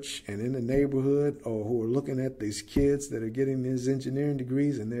church and in the neighborhood or who are looking at these kids that are getting these engineering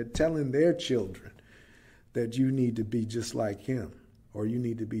degrees, and they're telling their children that you need to be just like him or you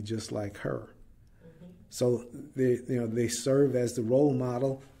need to be just like her. Mm-hmm. So they serve as the role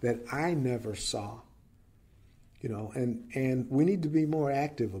model that I never saw. And we need to be more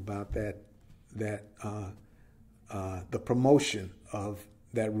active about the promotion of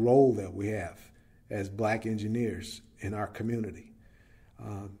that role that we have as black engineers in our community.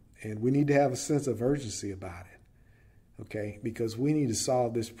 And we need to have a sense of urgency about it, okay? Because we need to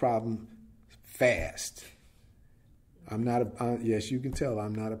solve this problem fast. Yes, you can tell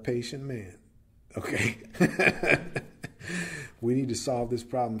I'm not a patient man, okay? We need to solve this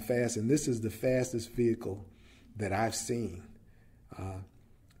problem fast, and this is the fastest vehicle that I've seen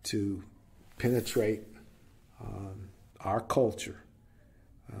to penetrate our culture.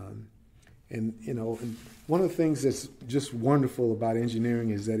 And one of the things that's just wonderful about engineering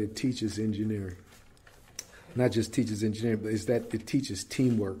is that it teaches engineering. Not just teaches engineering, but is that it teaches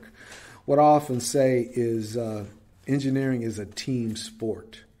teamwork. What I often say is engineering is a team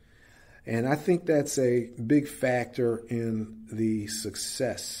sport. And I think that's a big factor in the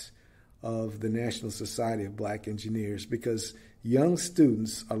success of the National Society of Black Engineers, because young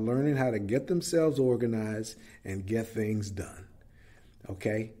students are learning how to get themselves organized and get things done,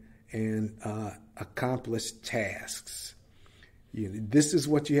 okay, and accomplish tasks. This is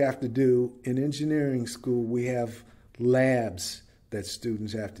what you have to do. In engineering school, we have labs that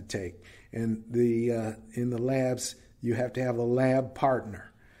students have to take. And in the labs, you have to have a lab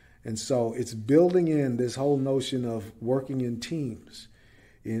partner. And so it's building in this whole notion of working in teams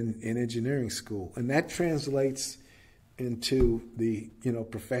in engineering school. And that translates into the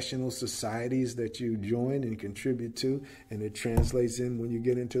professional societies that you join and contribute to, and it translates in when you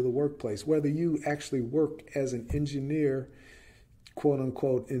get into the workplace. Whether you actually work as an engineer, quote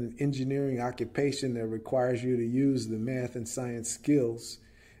unquote, in an engineering occupation that requires you to use the math and science skills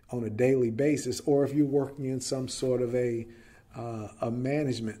on a daily basis, or if you're working in some sort of a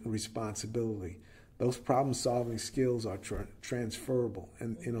management responsibility, those problem-solving skills are transferable,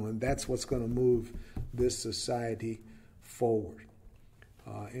 and and that's what's going to move this society forward.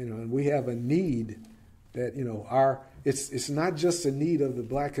 And we have a need that it's not just a need of the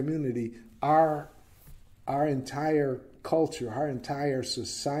black community. Our entire culture, our entire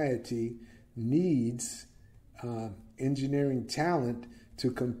society needs engineering talent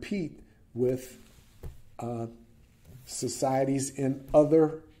to compete with societies in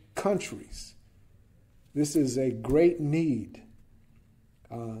other countries. This is a great need.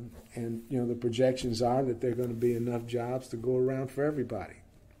 And the projections are that there are going to be enough jobs to go around for everybody.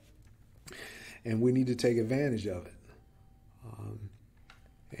 And we need to take advantage of it.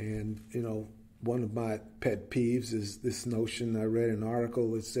 One of my pet peeves is this notion. I read an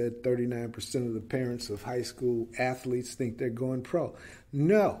article that said 39% of the parents of high school athletes think they're going pro.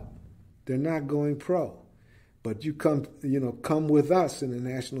 No, they're not going pro. But you come with us in the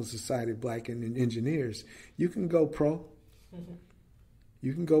National Society of Black Engineers. You can go pro. Mm-hmm.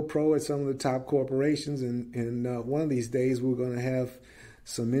 You can go pro at some of the top corporations, and one of these days we're going to have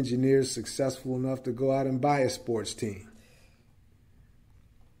some engineers successful enough to go out and buy a sports team.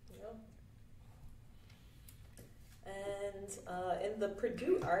 In the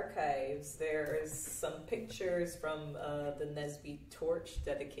Purdue archives, there's some pictures from the Nesby Torch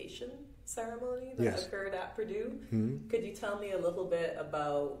dedication ceremony that occurred at Purdue. Mm-hmm. Could you tell me a little bit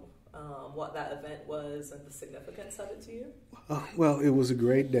about what that event was and the significance of it to you? Well, it was a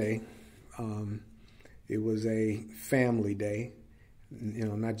great day. It was a family day,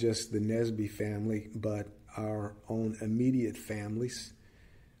 not just the Nesby family, but our own immediate families.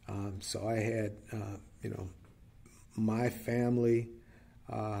 So I had, my family,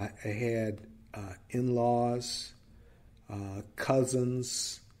 I had in-laws,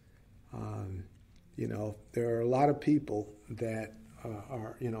 cousins. There are a lot of people that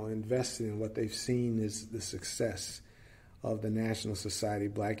are invested in what they've seen is the success of the National Society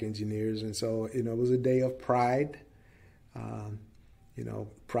of Black Engineers. And so, it was a day of pride,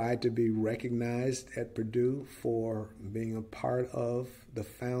 pride to be recognized at Purdue for being a part of the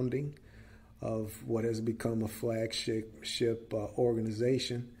founding of what has become a flagship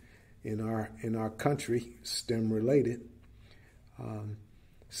organization in our country, STEM related.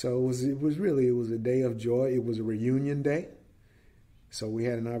 So it was a day of joy. It was a reunion day. So we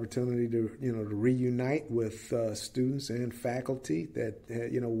had an opportunity to reunite with students and faculty that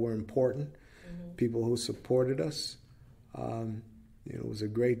were important, mm-hmm. people who supported us. It was a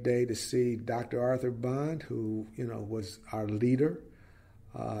great day to see Dr. Arthur Bond, who, was our leader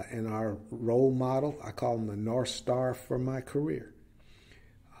and our role model. I call him the North Star for my career.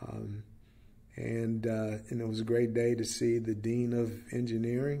 And it was a great day to see the Dean of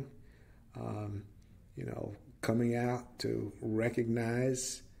Engineering, coming out to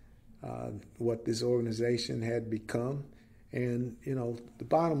recognize what this organization had become. And, the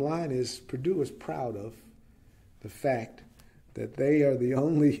bottom line is Purdue is proud of the fact that they are the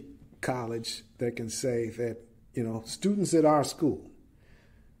only college that can say that, students at our school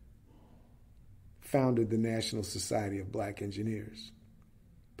founded the National Society of Black Engineers.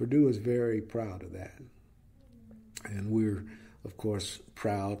 Purdue is very proud of that. And we're, of course,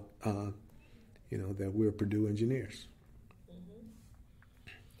 proud, that we're Purdue engineers.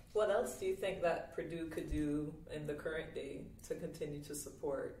 What else do you think that Purdue could do in the current day to continue to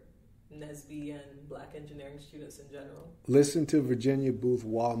support NSBE and Black engineering students in general? Listen to Virginia Booth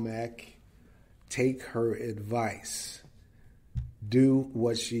Womack. Take her advice.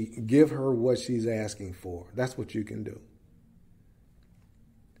 Give her what she's asking for. That's what you can do.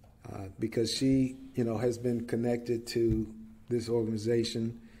 Because she, has been connected to this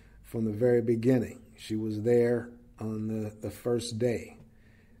organization from the very beginning. She was there on the first day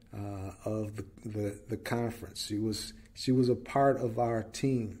of the conference. She was a part of our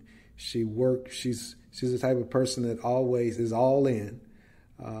team. She worked. She's the type of person that always is all in.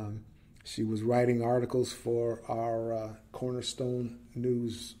 She was writing articles for our Cornerstone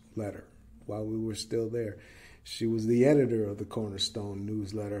newsletter while we were still there. She was the editor of the Cornerstone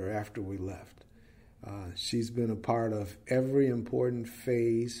newsletter after we left. She's been a part of every important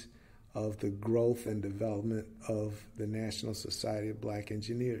phase of the growth and development of the National Society of Black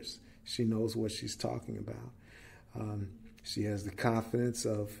Engineers. She knows what she's talking about. She has the confidence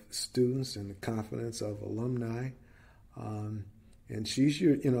of students and the confidence of alumni. And she's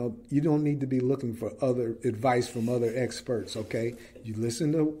you don't need to be looking for other advice from other experts, okay? You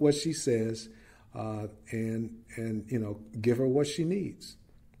listen to what she says and give her what she needs.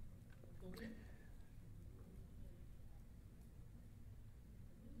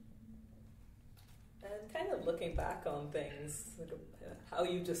 And kind of looking back on things, how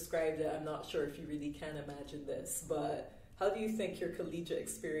you described it, I'm not sure if you really can imagine this, but how do you think your collegiate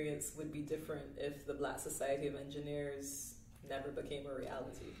experience would be different if the Black Society of Engineers never became a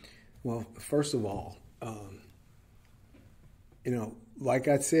reality? Well, first of all, like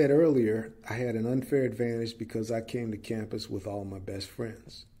I said earlier, I had an unfair advantage because I came to campus with all my best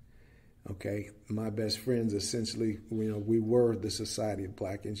friends. Okay, my best friends essentially, we were the Society of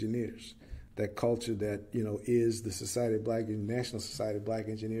Black Engineers. That culture that is the Society of Black National Society of Black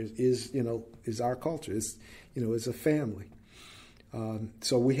Engineers is our culture. It's it's a family.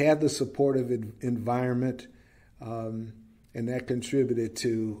 So we had the supportive environment, and that contributed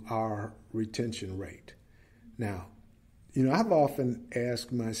to our retention rate. Now, I've often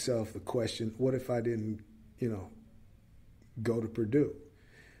asked myself the question: what if I didn't, go to Purdue?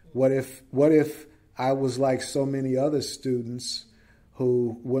 What if I was like so many other students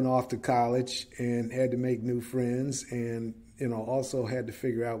who went off to college and had to make new friends and, also had to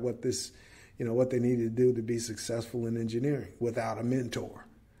figure out what they needed to do to be successful in engineering without a mentor,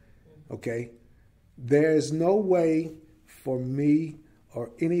 okay? There's no way for me or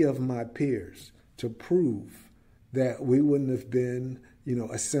any of my peers to prove that we wouldn't have been,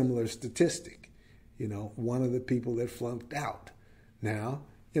 a similar statistic, one of the people that flunked out. Now,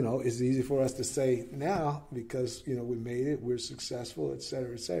 it's easy for us to say now because, we made it, we're successful, et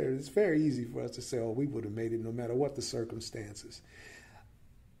cetera, et cetera. It's very easy for us to say, oh, we would have made it no matter what the circumstances.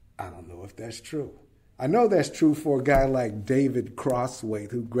 I don't know if that's true. I know that's true for a guy like David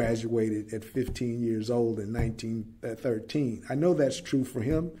Crosswaite, who graduated at 15 years old in 1913. I know that's true for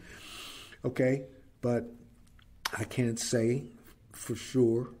him, okay? But I can't say for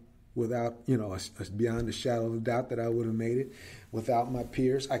sure without, beyond a shadow of a doubt that I would have made it. Without my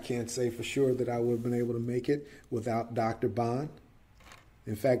peers, I can't say for sure that I would have been able to make it without Dr. Bond.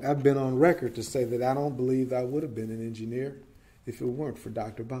 In fact, I've been on record to say that I don't believe I would have been an engineer if it weren't for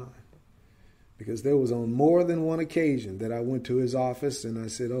Dr. Bond. Because there was on more than one occasion that I went to his office and I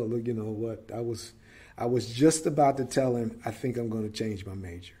said, oh, look, you know what, I was just about to tell him, I think I'm going to change my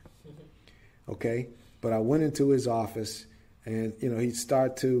major. Okay? But I went into his office and, he'd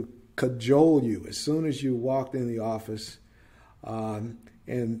start to cajole you as soon as you walked in the office.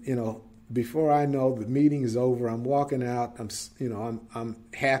 Before I know the meeting is over, I'm walking out. I'm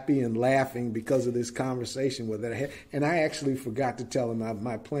happy and laughing because of this conversation with it. And I actually forgot to tell him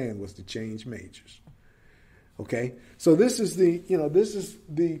my plan was to change majors. Okay, so this is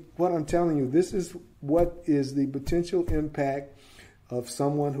what I'm telling you. This is what is the potential impact of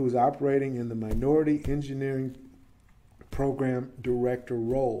someone who's operating in the minority engineering program director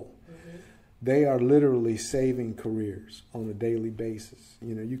role. They are literally saving careers on a daily basis.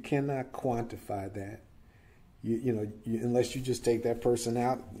 You cannot quantify that. Unless you just take that person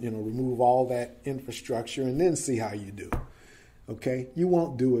out, remove all that infrastructure and then see how you do. Okay? You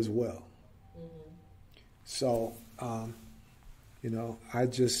won't do as well. So, I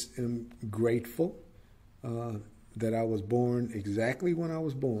just am grateful that I was born exactly when I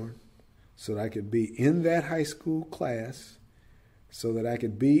was born so that I could be in that high school class, so that I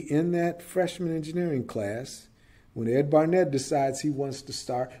could be in that freshman engineering class when Ed Barnett decides he wants to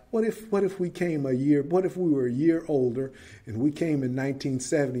start. What if we were a year older and we came in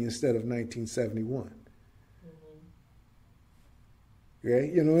 1970 instead of 1971?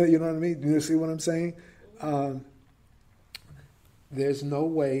 Okay, you know what I mean? You see what I'm saying? There's no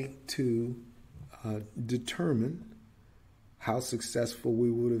way to determine how successful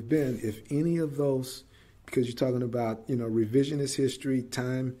we would have been if any of those, because you're talking about, revisionist history,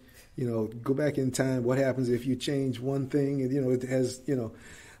 time, go back in time. What happens if you change one thing and, it has,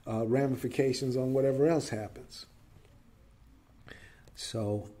 ramifications on whatever else happens.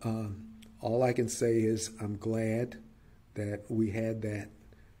 So all I can say is I'm glad that we had that,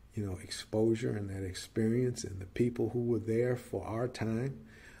 exposure and that experience and the people who were there for our time.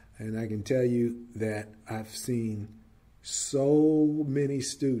 And I can tell you that I've seen so many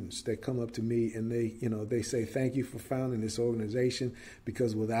students that come up to me and they say, thank you for founding this organization,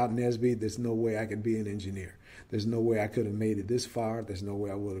 because without NSBE, there's no way I could be an engineer. There's no way I could have made it this far. There's no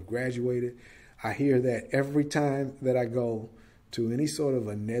way I would have graduated. I hear that every time that I go to any sort of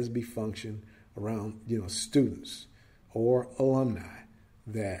a NSBE function around, students or alumni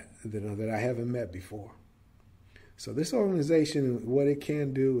that I haven't met before. So this organization, what it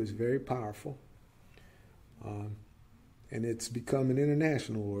can do is very powerful. And it's become an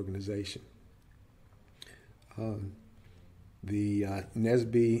international organization. The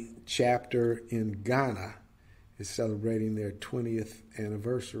NSBE chapter in Ghana is celebrating their 20th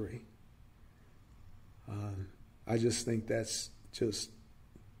anniversary. I just think that's just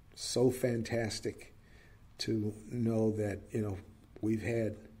so fantastic to know that, we've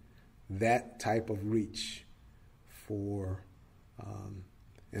had that type of reach for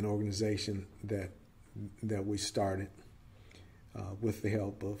an organization that we started with the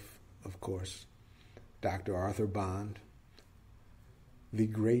help of course, Dr. Arthur Bond, the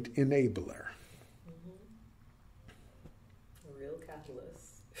great enabler. A real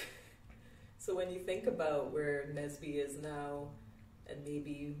catalyst. So when you think about where NSBE is now and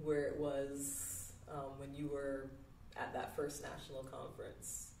maybe where it was when you were at that first national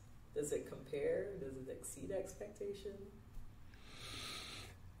conference, does it compare? Does it exceed expectation?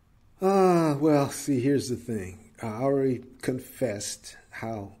 Well, see, here's the thing. I already confessed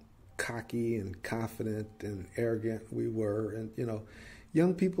how cocky and confident and arrogant we were. And,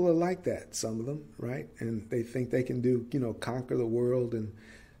 young people are like that, some of them, right? And they think they can do, conquer the world. And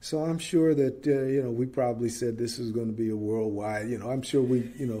so I'm sure that, we probably said this was going to be a worldwide, I'm sure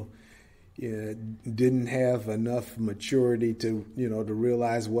we, didn't have enough maturity to, to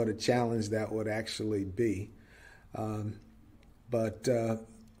realize what a challenge that would actually be. But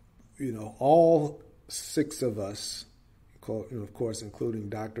all 6 of us, of course, including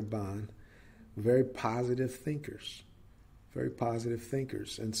Dr. Bond, very positive thinkers.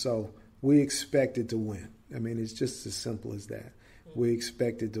 And so we expected to win. I mean, it's just as simple as that. We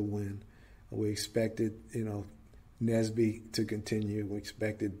expected to win. We expected, NSBE to continue. We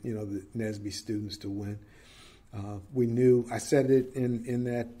expected, the NSBE students to win. We knew, I said it in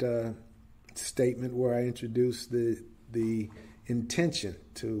that statement where I introduced the intention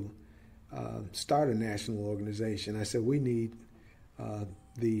to start a national organization. I said we need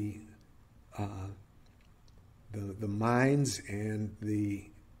the minds and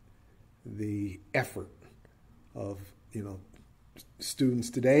the effort of students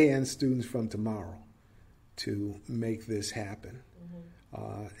today and students from tomorrow to make this happen.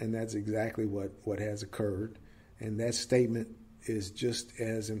 And that's exactly what has occurred. And that statement is just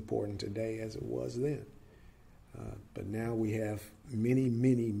as important today as it was then. But now we have many,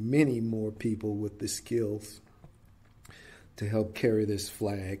 many, many more people with the skills to help carry this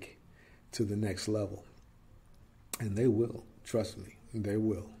flag to the next level. And they will, trust me, they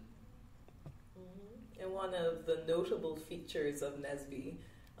will. And one of the notable features of NSBE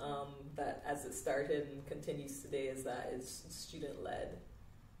that as it started and continues today is that it's student-led.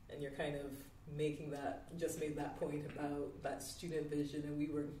 And you're kind of made that point about that student vision, and we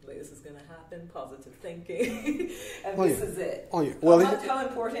were like, this is going to happen, positive thinking, and is it. Oh yeah. Well, how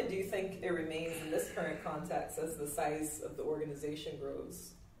important do you think it remains in this current context as the size of the organization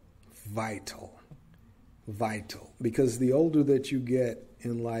grows? Vital, because the older that you get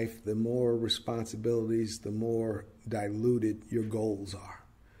in life, the more responsibilities, the more diluted your goals are.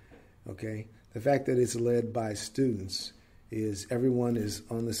 Okay? The fact that it's led by students is everyone is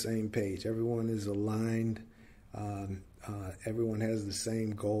on the same page. Everyone is aligned. Everyone has the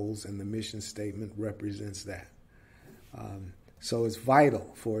same goals, and the mission statement represents that. So it's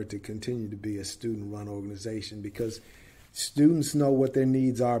vital for it to continue to be a student-run organization because students know what their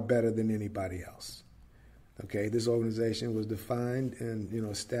needs are better than anybody else. Okay, this organization was defined and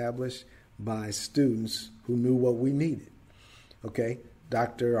established by students who knew what we needed. Okay.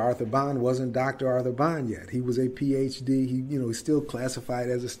 Dr. Arthur Bond wasn't Dr. Arthur Bond yet. He was a PhD. He's still classified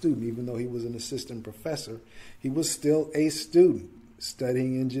as a student, even though he was an assistant professor. He was still a student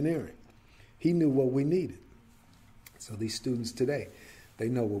studying engineering. He knew what we needed. So these students today, they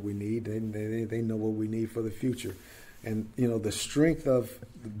know what we need. They know what we need for the future. And, the strength of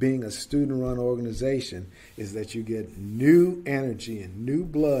being a student-run organization is that you get new energy and new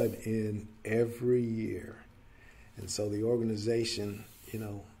blood in every year. And so the organization,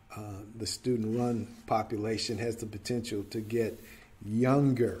 the student-run population has the potential to get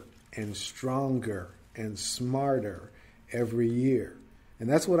younger and stronger and smarter every year. And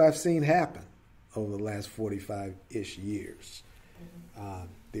that's what I've seen happen over the last 45-ish years.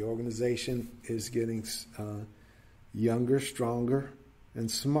 The organization is getting younger, stronger, and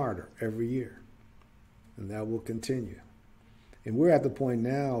smarter every year. And that will continue. And we're at the point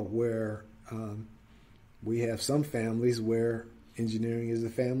now where we have some families where engineering is a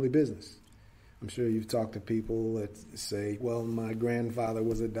family business. I'm sure you've talked to people that say, well, my grandfather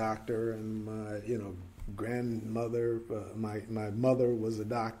was a doctor, and my grandmother, my mother was a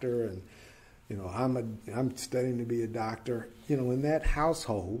doctor, and I'm studying to be a doctor. In that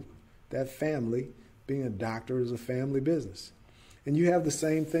household, that family, being a doctor is a family business. And you have the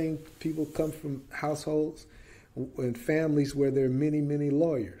same thing. People come from households and families where there are many, many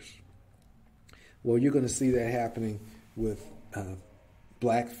lawyers. Well, you're going to see that happening with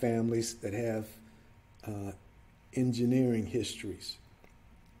black families that have engineering histories.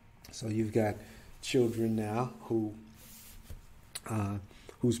 So you've got children now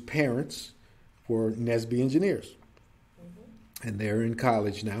whose parents were NSBE engineers. Mm-hmm. And they're in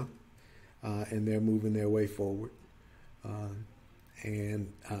college now, and they're moving their way forward.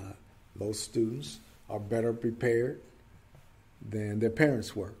 And those students are better prepared than their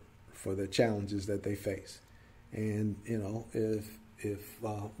parents were for the challenges that they face. And, if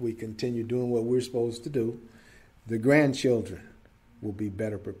we continue doing what we're supposed to do, the grandchildren will be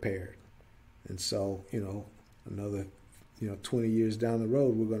better prepared. And so, another, 20 years down the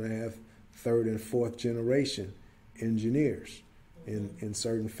road, we're going to have third and fourth generation engineers in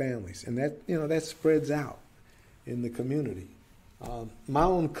certain families. And that, that spreads out in the community. My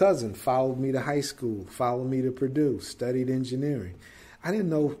own cousin followed me to high school, followed me to Purdue, studied engineering. I didn't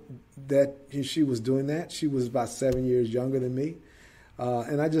know that she was doing that. She was about 7 years younger than me.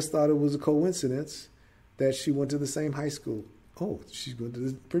 And I just thought it was a coincidence that she went to the same high school. Oh, she's going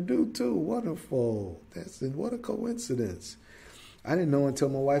to Purdue too. Wonderful. What a coincidence. I didn't know until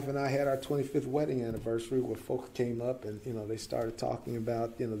my wife and I had our 25th wedding anniversary where folks came up and, they started talking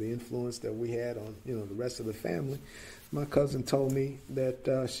about, the influence that we had on, the rest of the family. My cousin told me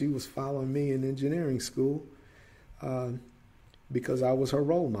that she was following me in engineering school because I was her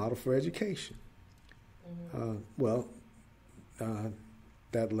role model for education. Mm-hmm.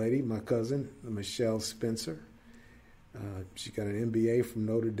 That lady, my cousin, Michelle Spencer, she got an MBA from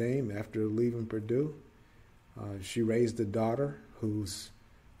Notre Dame after leaving Purdue. She raised a daughter who's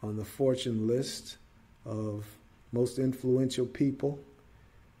on the Fortune list of most influential people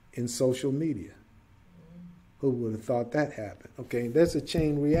in social media. Who would have thought that happened? Okay, there's a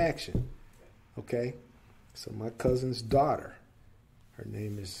chain reaction. Okay, so my cousin's daughter, her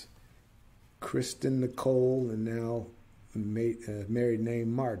name is Kristen Nicole, and now married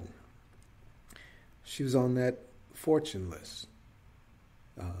name Martin. She was on that Fortune list.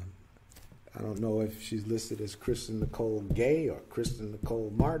 I don't know if she's listed as Kristen Nicole Gay or Kristen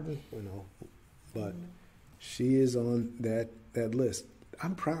Nicole Martin, but she is on that list.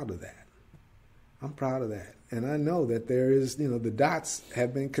 I'm proud of that. And I know that there is, the dots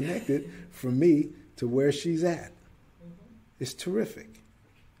have been connected from me to where she's at. Mm-hmm. It's terrific.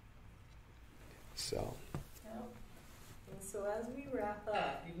 So. And so as we wrap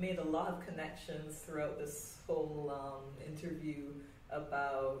up, you've made a lot of connections throughout this whole interview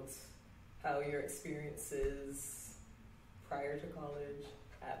about how your experiences prior to college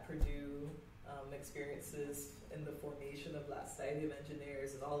at Purdue, experiences in the formation of La Society of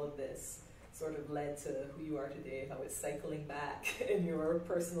Engineers, and all of this sort of led to who you are today, how it's cycling back in your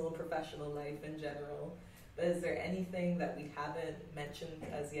personal and professional life in general. But is there anything that we haven't mentioned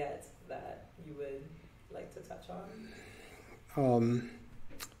as yet that you would like to touch on?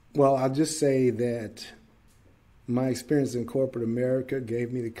 Well, I'll just say that my experience in corporate America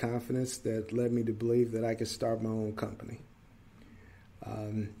gave me the confidence that led me to believe that I could start my own company.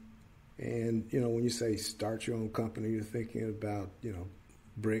 And, you know, when you say start your own company, you're thinking about, you know,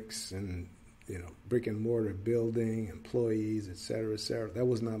 bricks and, you know, brick and mortar building, employees, et cetera, et cetera. That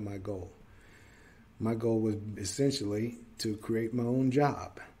was not my goal. My goal was essentially to create my own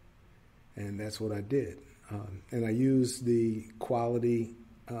job. And that's what I did. And I used the quality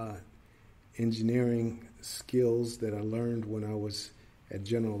engineering skills that I learned when I was at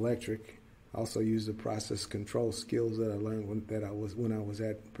General Electric. I also used the process control skills that I learned when I was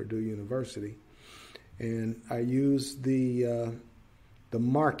at Purdue University. And I used the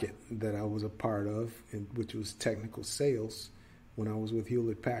market that I was a part of, which was technical sales, when I was with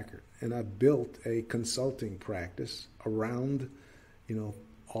Hewlett Packard. And I built a consulting practice around, you know,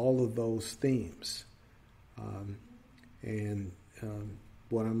 all of those themes.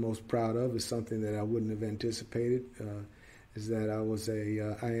 What I'm most proud of is something that I wouldn't have anticipated, is that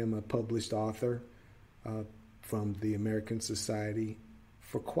I am a published author from the American Society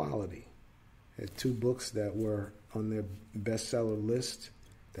for Quality. I had 2 books that were on their bestseller list.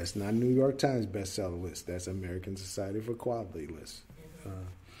 That's not New York Times bestseller list. That's American Society for Quality list.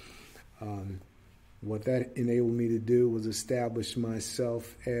 What that enabled me to do was establish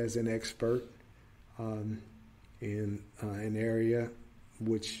myself as an expert in an area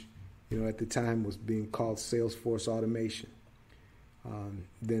which, you know, at the time was being called Salesforce automation.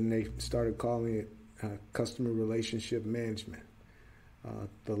 Then they started calling it customer relationship management.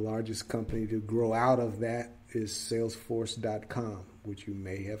 The largest company to grow out of that is Salesforce.com, which you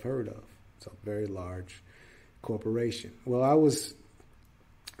may have heard of. It's a very large corporation. Well, I was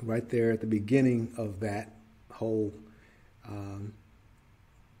right there at the beginning of that whole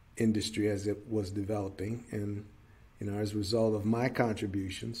industry as it was developing. And, you know, as a result of my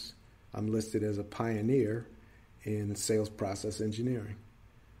contributions, I'm listed as a pioneer in sales process engineering.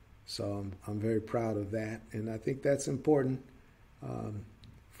 So I'm very proud of that, and I think that's important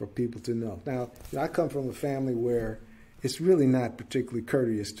for people to know. Now, I come from a family where it's really not particularly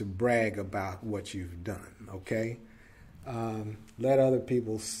courteous to brag about what you've done, okay? Let other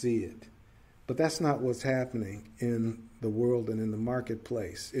people see it. But that's not what's happening in the world and in the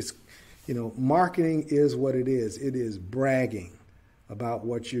marketplace. It's, you know, marketing is what it is. It is bragging about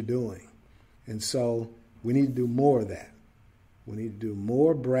what you're doing. And so we need to do more of that. We need to do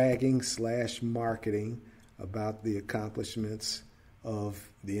more bragging / marketing about the accomplishments of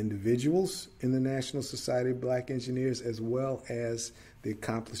the individuals in the National Society of Black Engineers, as well as the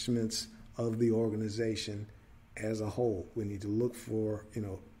accomplishments of the organization as a whole. We need to look for, you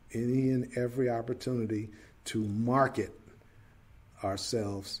know, any and every opportunity to market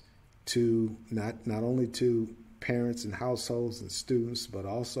ourselves to not only to parents and households and students, but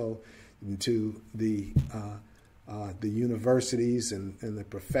also to the universities and the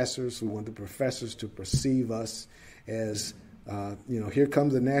professors. We want the professors to perceive us as, you know, here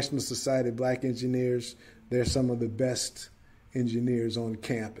comes the National Society of Black Engineers. They're some of the best engineers on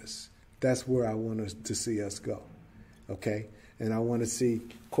campus. That's where I want us to see us go, okay? And I want to see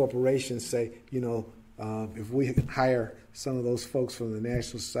corporations say, you know, if we hire some of those folks from the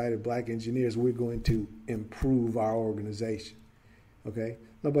National Society of Black Engineers, we're going to improve our organization, okay?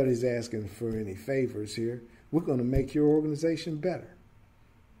 Nobody's asking for any favors here. We're going to make your organization better.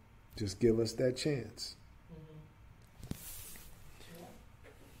 Just give us that chance. Yeah.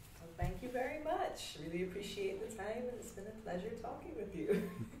 Well, thank you very much. Really appreciate the time, and it's been a pleasure talking with you.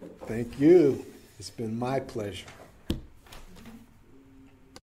 Thank you. It's been my pleasure.